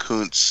Dean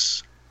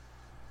Koontz,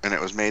 and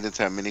it was made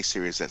into a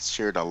miniseries that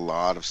shared a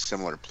lot of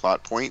similar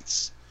plot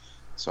points.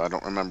 So I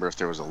don't remember if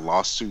there was a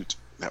lawsuit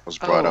that was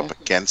brought up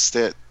against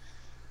it.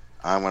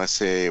 I want to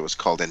say it was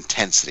called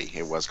Intensity.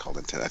 It was called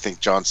Intensity. I think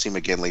John C.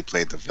 McGinley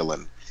played the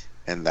villain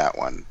in that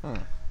one.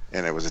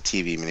 And it was a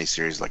TV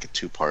miniseries, like a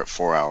 2-part,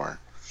 4-hour.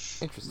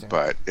 Interesting.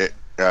 But it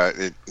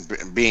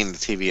being the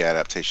TV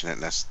adaptation, it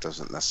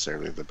doesn't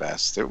necessarily the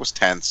best. It was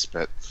tense,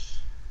 but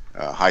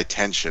High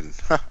Tension,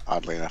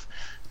 oddly enough,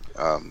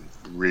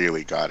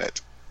 really got it.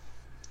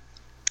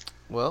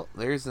 Well,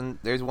 there's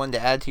one to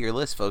add to your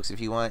list, folks. If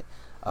you want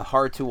a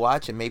hard to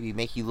watch and maybe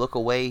make you look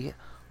away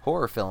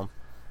horror film,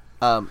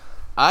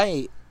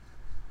 I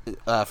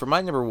for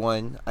my number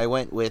 1, I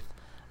went with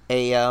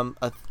a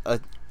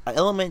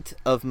element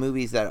of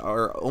movies that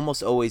are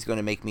almost always going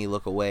to make me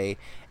look away,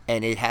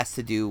 and it has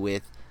to do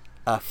with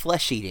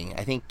flesh eating.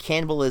 I think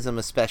cannibalism,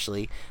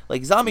 especially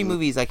like zombie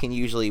movies, I can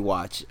usually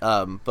watch.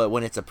 But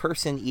when it's a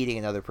person eating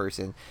another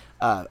person,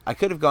 I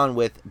could have gone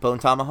with Bone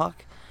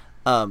Tomahawk.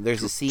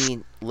 There's a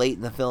scene late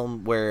in the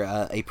film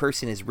where a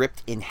person is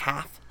ripped in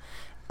half,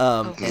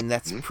 and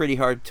that's pretty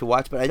hard to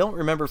watch. But I don't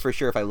remember for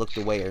sure if I looked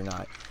away or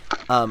not.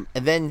 And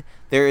then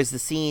there is the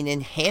scene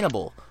in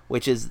Hannibal,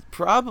 which is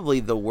probably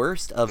the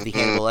worst of the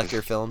Hannibal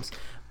Lecter films.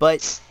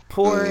 But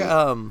poor,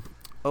 I'm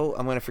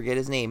going to forget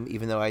his name,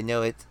 even though I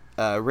know it.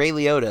 Ray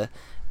Liotta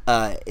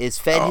is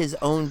fed his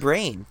own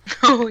brain.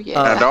 Oh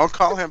yeah. Now, don't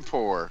call him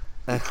poor,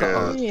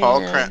 because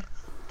Yeah.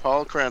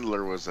 Paul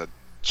Krendler was a.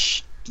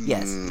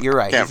 Yes, you're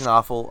right. He's an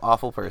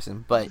awful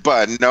person. But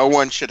no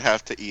one should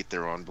have to eat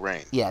their own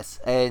brain. yes,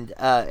 and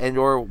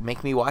or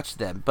make me watch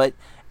them. But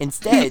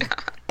instead,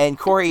 and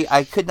Corey,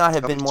 I could not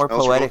have been more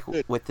Smells real poetic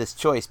good. with this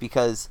choice,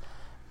 because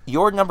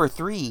your number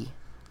 3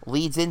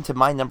 leads into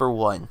my number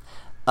 1.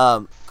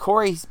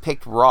 Corey's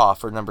picked Raw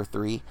for number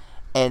 3,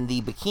 and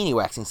the bikini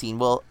waxing scene.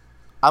 Well,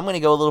 I'm going to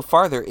go a little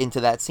farther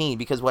into that scene,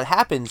 because what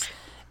happens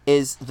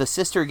is the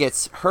sister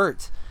gets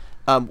hurt.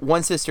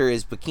 One sister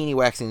is bikini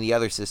waxing the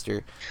other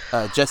sister.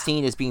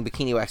 Justine is being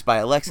bikini waxed by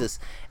Alexis,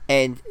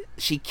 and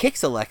she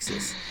kicks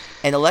Alexis,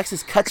 and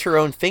Alexis cuts her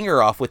own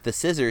finger off with the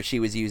scissors she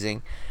was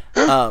using,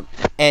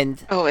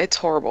 and Oh, it's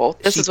horrible.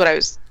 This is what I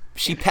was.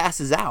 she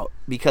passes out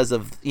because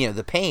of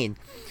the pain,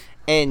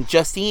 and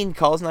Justine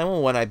calls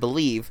 911, I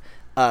believe,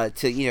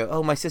 to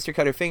oh, my sister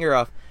cut her finger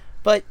off,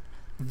 but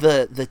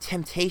the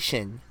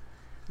temptation,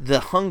 the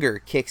hunger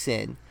kicks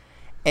in,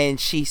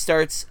 and she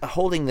starts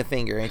holding the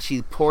finger, and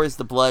she pours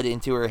the blood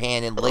into her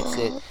hand and licks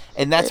it,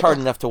 and that's hard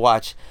enough to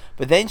watch.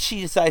 But then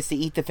she decides to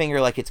eat the finger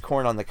like it's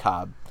corn on the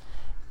cob,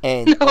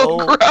 and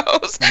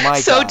Gross. my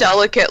So God.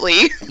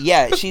 delicately.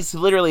 Yeah, she's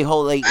literally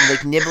holding,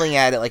 like nibbling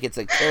at it like it's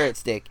a carrot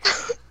stick,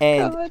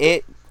 and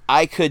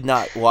I could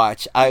not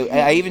watch.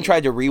 I even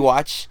tried to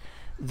rewatch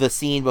the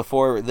scene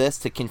before this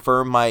to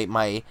confirm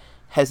my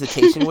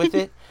hesitation with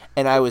it,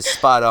 and I was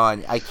spot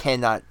on. I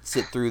cannot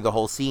sit through the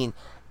whole scene.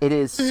 It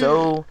is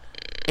so,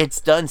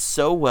 it's done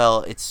so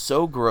well. It's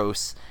so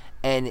gross,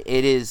 and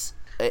it is.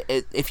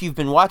 If you've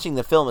been watching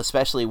the film,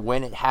 especially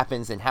when it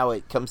happens and how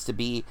it comes to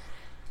be,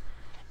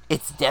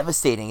 it's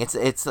devastating. It's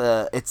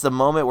a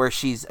moment where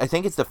I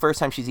think it's the first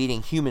time she's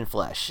eating human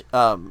flesh.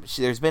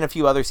 There's been a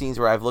few other scenes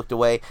where I've looked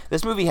away.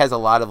 This movie has a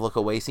lot of look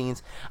away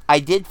scenes. I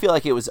did feel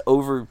like it was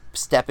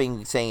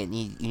overstepping, saying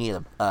you need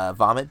a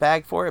vomit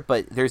bag for it,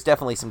 but there's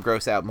definitely some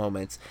gross out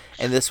moments,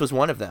 and this was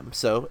one of them.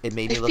 So it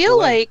made me look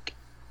away.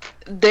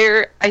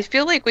 I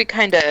feel like we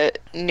kind of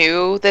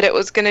knew that it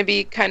was going to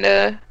be kind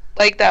of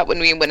like that when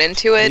we went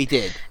into it. We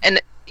did.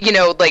 And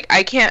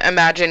I can't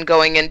imagine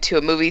going into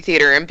a movie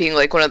theater and being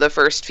like one of the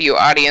first few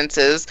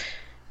audiences,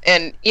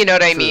 and you know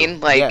what I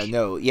mean? Like,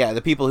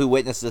 the people who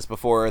witnessed this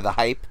before the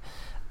hype,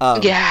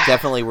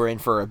 definitely were in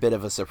for a bit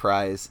of a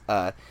surprise.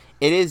 It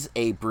is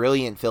a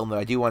brilliant film, though.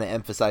 I do want to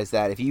emphasize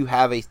that if you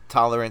have a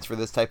tolerance for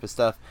this type of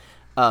stuff,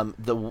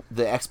 the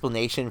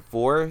explanation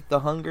for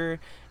the hunger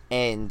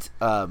and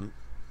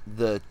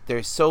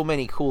there's so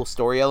many cool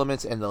story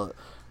elements, and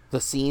the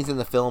scenes in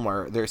the film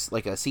there's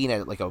like a scene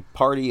at like a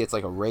party, it's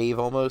like a rave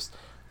almost,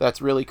 that's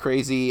really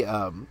crazy.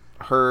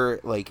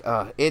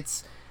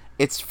 It's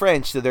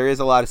French, so there is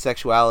a lot of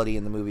sexuality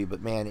in the movie,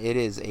 but man, it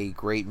is a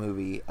great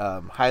movie.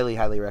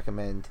 Highly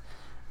recommend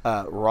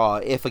Raw,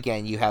 if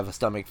again you have a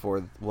stomach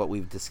for what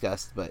we've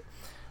discussed. But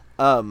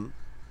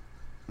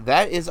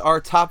that is our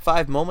top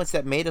 5 moments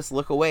that made us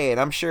look away, and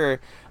I'm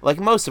sure, like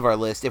most of our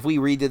list, if we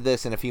redid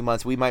this in a few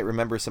months, we might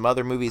remember some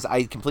other movies.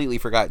 I completely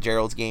forgot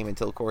Gerald's Game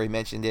until Corey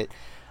mentioned it.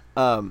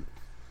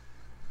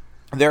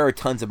 There are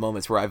tons of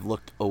moments where I've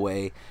looked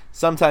away,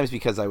 sometimes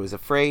because I was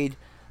afraid.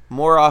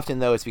 More often,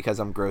 though, it's because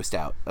I'm grossed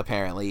out,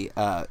 apparently.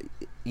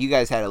 You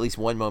guys had at least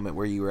one moment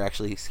where you were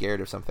actually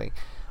scared of something.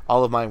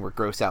 All of mine were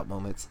gross out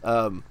moments.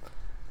 Do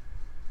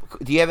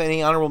you have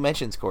any honorable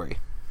mentions, Corey?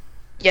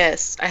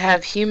 yes, I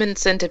have Human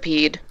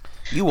Centipede.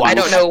 You watched I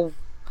don't know.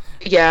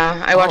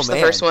 Yeah, I watched the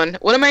man. first one.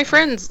 One of my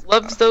friends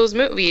loves those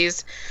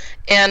movies,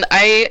 and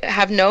I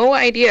have no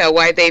idea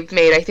why they've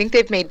made. I think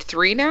they've made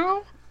 3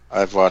 now.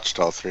 I've watched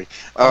all 3.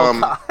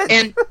 God.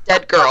 And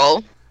Dead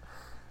Girl.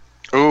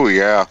 Oh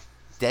yeah,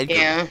 Dead Girl.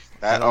 Yeah,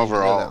 that I don't even know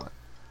overall. that one.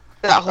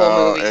 that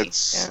whole movie.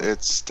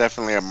 It's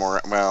definitely a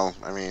more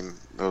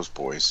those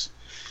boys.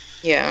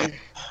 Yeah.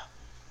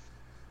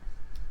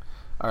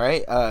 All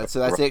right, so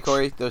that's it,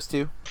 Corey. Those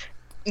 2.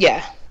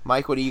 Yeah.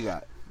 Mike, what do you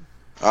got?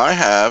 I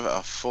have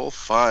a full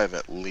 5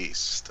 at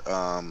least.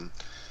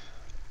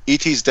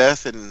 E.T.'s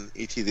death and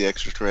E.T. the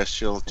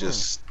Extraterrestrial.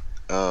 Just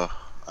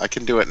I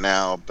can do it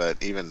now,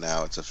 but even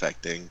now it's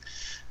affecting.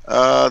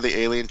 The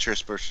alien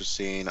chestburster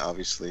scene,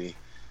 obviously.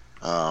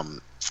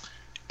 In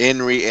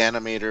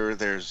Reanimator,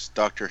 there's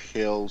Dr.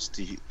 Hill's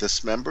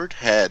dismembered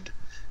head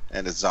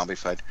and it's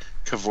zombified,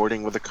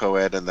 cavorting with a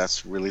co-ed, and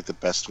that's really the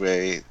best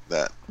way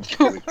that we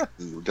can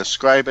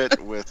describe it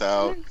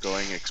without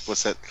going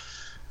explicit.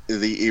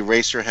 The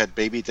Eraserhead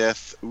baby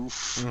death,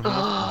 oof.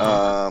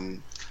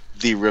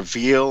 the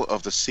reveal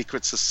of the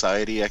secret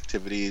society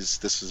activities.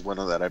 This is one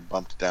of that I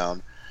bumped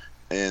down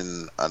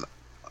in an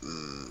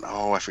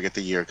I forget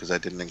the year because I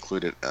didn't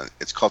include it.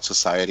 It's called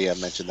Society. I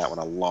mentioned that one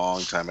a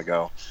long time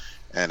ago,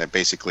 and it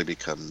basically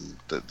become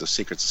the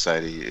secret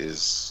society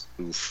is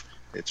oof.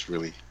 It's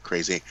really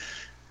crazy.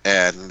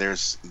 And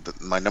there's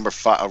my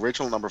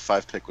original number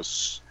 5 pick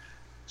was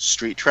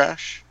Street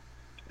Trash,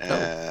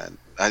 and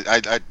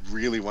I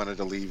really wanted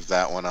to leave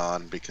that one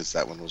on because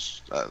that one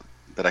was.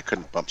 But I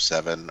couldn't bump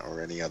 7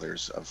 or any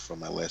others from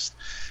my list.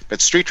 But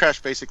Street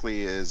Trash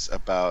basically is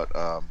about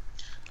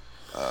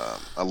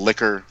a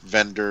liquor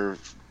vendor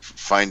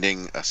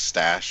finding a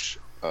stash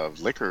of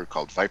liquor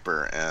called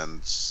Viper,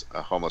 and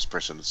a homeless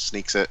person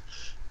sneaks it,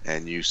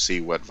 and you see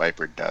what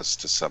Viper does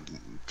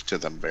to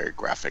them very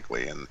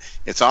graphically. And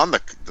it's on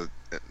the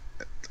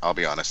I'll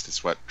be honest,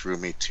 it's what drew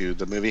me to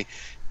the movie.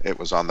 It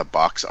was on the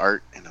box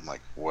art, and I'm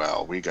like,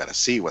 well, we got to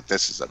see what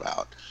this is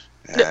about.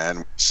 And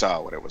we saw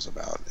what it was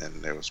about,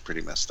 and it was pretty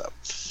messed up.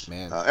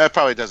 Man, it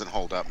probably doesn't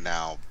hold up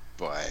now,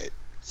 but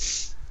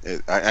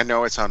I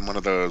know it's on one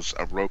of those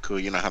Roku.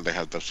 You know how they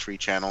have those free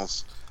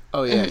channels?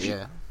 oh yeah,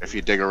 yeah. If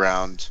you dig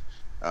around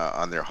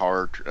on their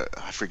horror,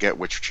 I forget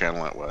which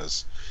channel it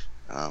was.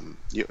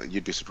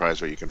 You'd be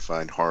surprised what you can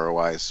find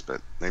horror-wise,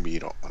 but maybe you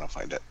don't want to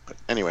find it. But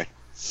anyway.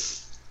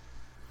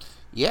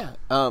 Yeah,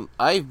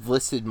 I've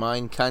listed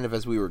mine kind of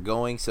as we were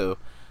going, so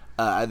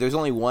there's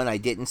only one I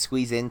didn't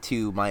squeeze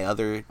into my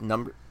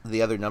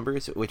the other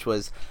numbers, which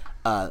was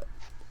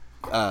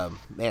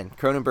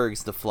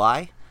Cronenberg's The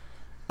Fly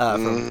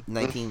from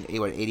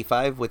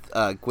 1985 with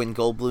Gwen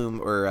Goldblum,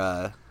 or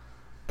I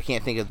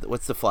can't think of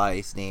what's the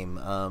fly's name.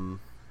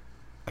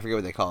 I forget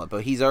what they call it,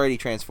 but he's already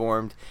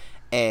transformed,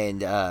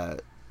 and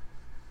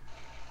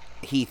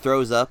he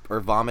throws up or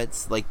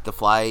vomits like the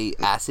fly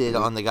acid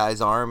on the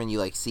guy's arm, and you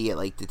like see it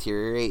like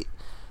deteriorate.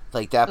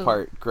 Like that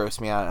part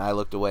grossed me out, and I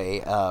looked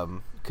away.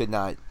 Could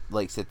not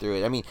like sit through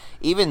it. I mean,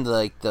 even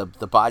like the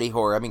body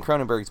horror. I mean,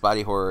 Cronenberg's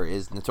body horror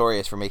is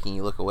notorious for making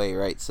you look away,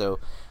 right? So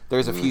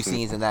there's a few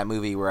scenes in that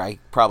movie where I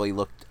probably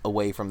looked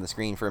away from the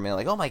screen for a minute,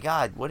 like, oh my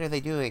god, what are they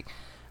doing?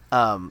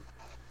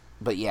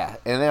 But yeah,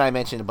 and then I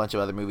mentioned a bunch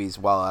of other movies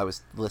while I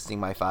was listing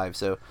my 5,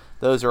 so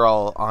those are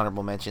all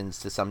honorable mentions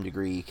to some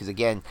degree, because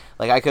again,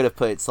 like I could have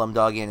put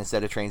Slumdog in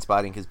instead of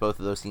Trainspotting, because both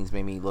of those scenes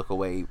made me look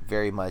away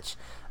very much.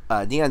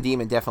 Neon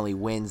Demon definitely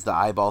wins the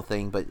eyeball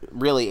thing, but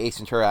really Ace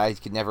Ventura, I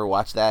could never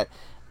watch that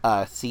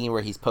scene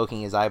where he's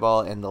poking his eyeball,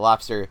 and the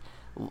lobster,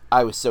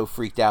 I was so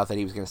freaked out that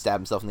he was going to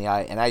stab himself in the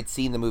eye, and I'd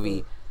seen the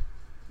movie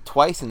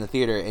twice in the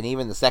theater, and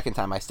even the second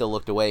time I still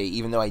looked away,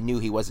 even though I knew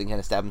he wasn't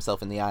going to stab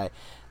himself in the eye.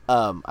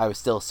 I was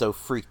still so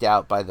freaked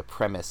out by the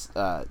premise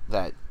that,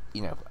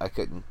 I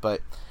couldn't.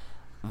 But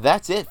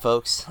that's it,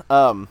 folks.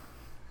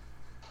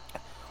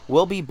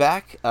 We'll be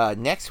back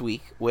next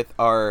week with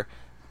our...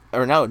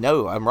 Or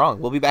no, I'm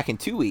wrong. We'll be back in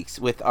 2 weeks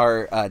with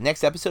our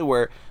next episode,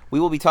 where we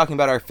will be talking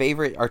about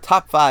our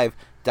top 5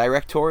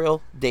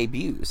 directorial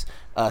debuts.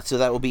 So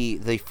that will be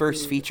the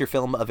first feature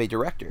film of a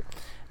director.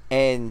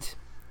 And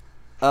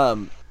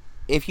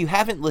if you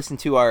haven't listened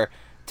to our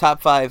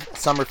top 5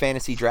 summer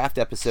fantasy draft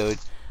episode,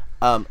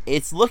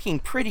 it's looking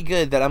pretty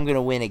good that I'm going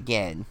to win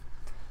again,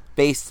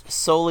 based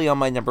solely on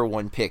my number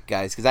 1 pick,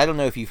 guys, because I don't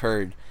know if you've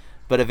heard,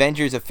 but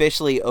Avengers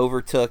officially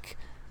overtook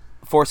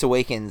Force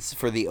Awakens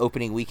for the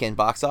opening weekend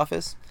box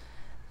office.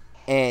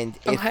 And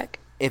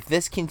if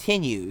this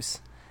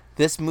continues,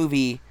 this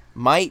movie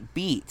might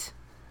beat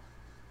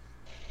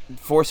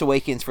Force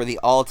Awakens for the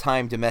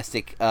all-time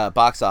domestic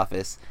box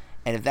office.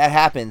 And if that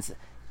happens,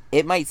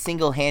 it might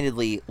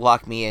single-handedly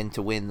lock me in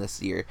to win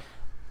this year.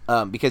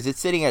 Because it's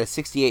sitting at a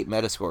 68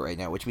 Metascore right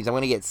now, which means I'm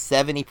going to get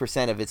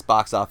 70% of its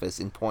box office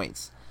in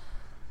points.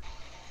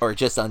 Or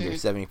just under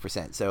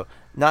 70%. So,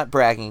 not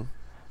bragging,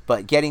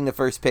 but getting the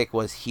first pick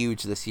was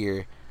huge this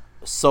year,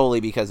 solely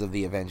because of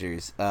the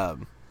Avengers.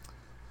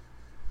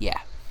 Yeah.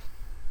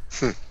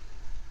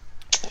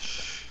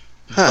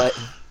 But,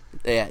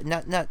 yeah,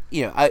 not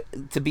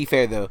to be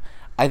fair, though,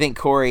 I think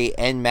Corey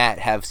and Matt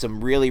have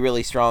some really,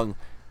 really strong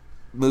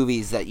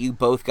movies that you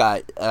both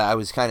got. I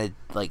was kind of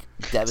like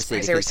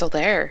devastated. They were still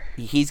there.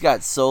 He's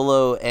got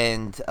Solo,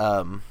 and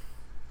I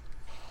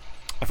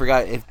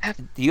forgot if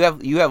you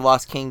have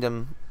Lost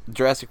Kingdom,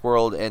 Jurassic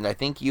World, and I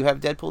think you have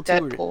Deadpool too.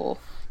 Deadpool.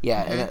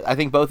 Yeah, and I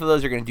think both of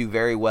those are going to do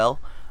very well.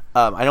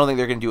 I don't think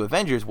they're going to do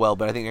Avengers well,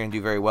 but I think they're going to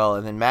do very well.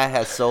 And then Matt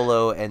has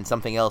Solo and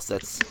something else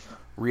that's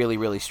really,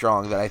 really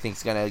strong that I think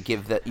is going to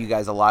give you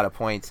guys a lot of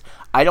points.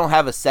 I don't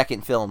have a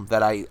second film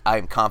that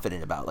I'm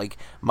confident about. Like,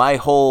 my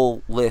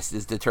whole list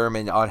is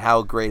determined on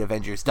how great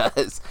Avengers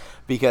does,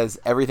 because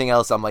everything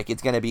else I'm like,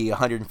 it's going to be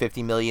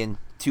 150 million,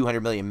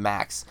 200 million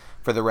max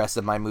for the rest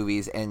of my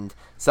movies, and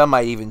some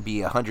might even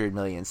be 100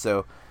 million.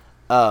 So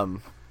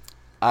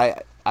I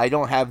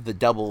don't have the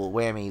double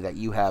whammy that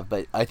you have,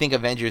 but I think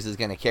Avengers is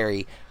going to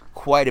carry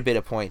quite a bit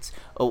of points.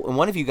 Oh, and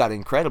one of you got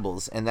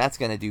Incredibles, and that's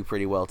going to do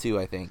pretty well too,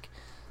 I think.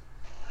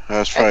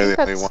 That's probably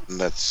the only one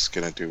that's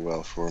going to do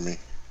well for me.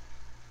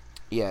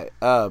 Yeah,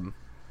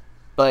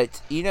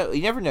 but you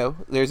never know.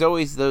 There's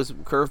always those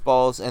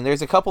curveballs, and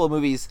there's a couple of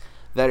movies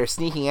that are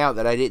sneaking out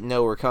that I didn't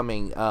know were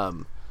coming.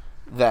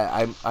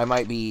 That I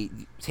might be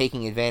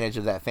taking advantage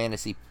of that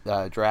fantasy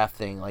draft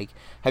thing. Like,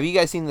 have you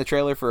guys seen the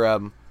trailer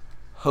for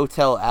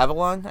Hotel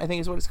Avalon? I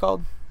think is what it's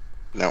called.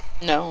 No.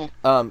 No.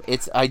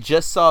 I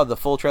just saw the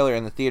full trailer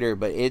in the theater,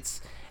 but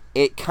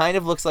it kind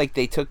of looks like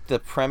they took the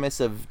premise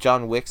of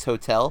John Wick's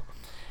Hotel,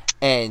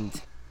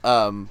 and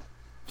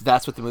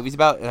that's what the movie's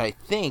about. And I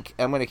think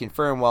I'm going to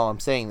confirm while I'm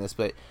saying this,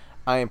 but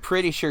I am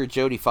pretty sure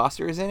Jodie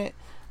Foster is in it.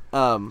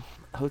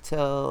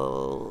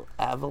 Hotel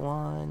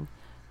Avalon,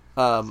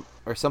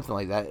 or something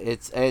like that.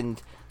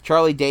 And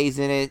Charlie Day's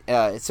in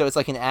it. So it's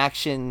like an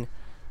action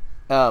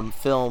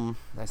film.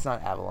 That's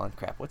not Avalon.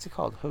 Crap. What's it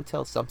called?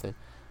 Hotel something.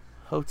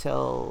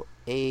 Hotel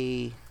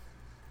A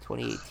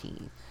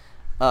 2018.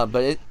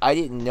 But I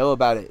didn't know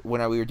about it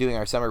when we were doing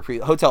our summer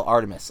Hotel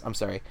Artemis. I'm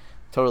sorry,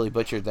 totally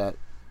butchered that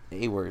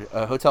A word.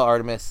 Hotel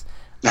Artemis.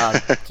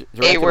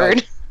 A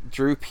word.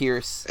 Drew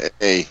Pearce.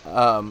 A.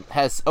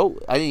 Has I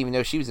didn't even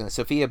know she was in it.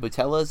 Sofia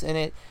Boutella's in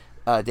it.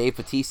 Dave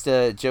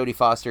Bautista, Jodie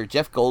Foster,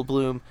 Jeff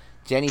Goldblum,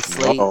 Jenny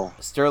Slate,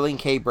 Sterling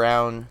K.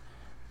 Brown,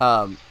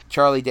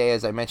 Charlie Day,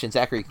 as I mentioned.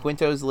 Zachary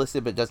Quinto's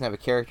listed but doesn't have a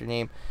character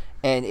name,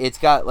 and it's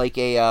got like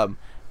a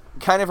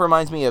kind of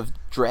reminds me of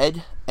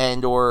Dredd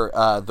and or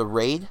The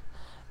Raid.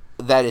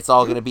 That it's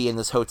all going to be in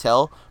this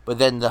hotel, but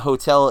then the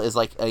hotel is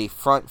like a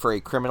front for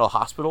a criminal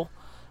hospital,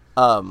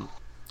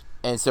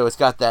 and so it's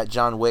got that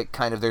John Wick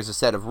kind of. There's a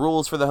set of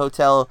rules for the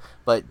hotel,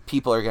 but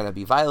people are going to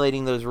be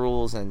violating those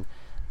rules, and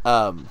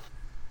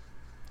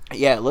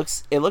yeah, it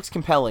looks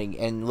compelling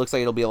and looks like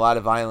it'll be a lot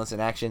of violence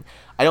and action.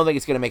 I don't think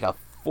it's going to make a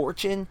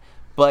fortune,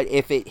 but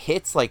if it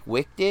hits like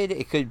Wick did,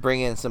 it could bring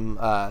in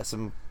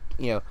some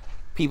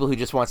people who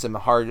just want some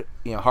hard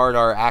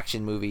R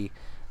action movie.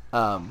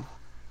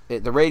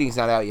 The rating's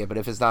not out yet, but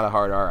if it's not a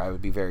hard R, I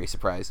would be very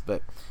surprised.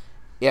 But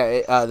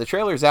yeah, the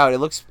trailer's out. It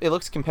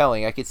looks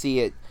compelling. I could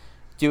see it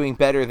doing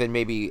better than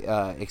maybe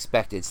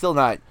expected. Still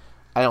not.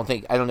 I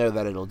don't know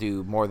that it'll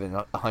do more than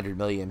 100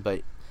 million,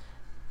 but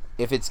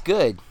if it's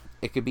good,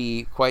 it could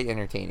be quite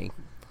entertaining.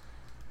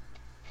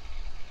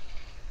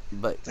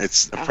 But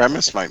The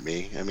premise might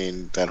be. I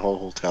mean, that whole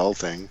hotel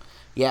thing.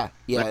 Yeah,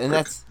 and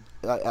that's.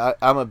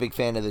 I'm a big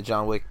fan of the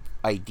John Wick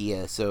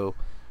idea, so.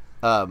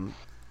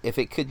 If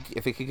it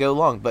could go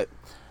long, but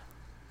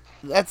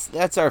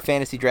that's our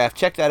fantasy draft.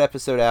 Check that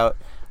episode out.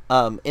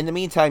 In the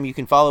meantime, you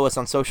can follow us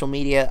on social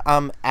media.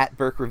 I'm at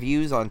Burke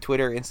Reviews on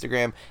Twitter,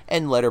 Instagram,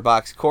 and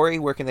Letterboxd. Corey,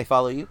 where can they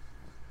follow you?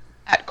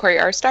 At Corey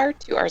R Star,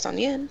 2 R's on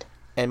the end.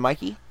 And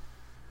Mikey?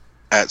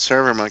 At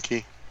Server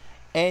Monkey.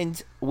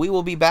 And we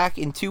will be back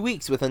in 2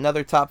 weeks with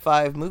another top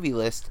 5 movie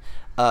list.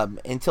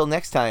 Until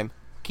next time,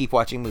 keep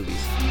watching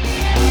movies.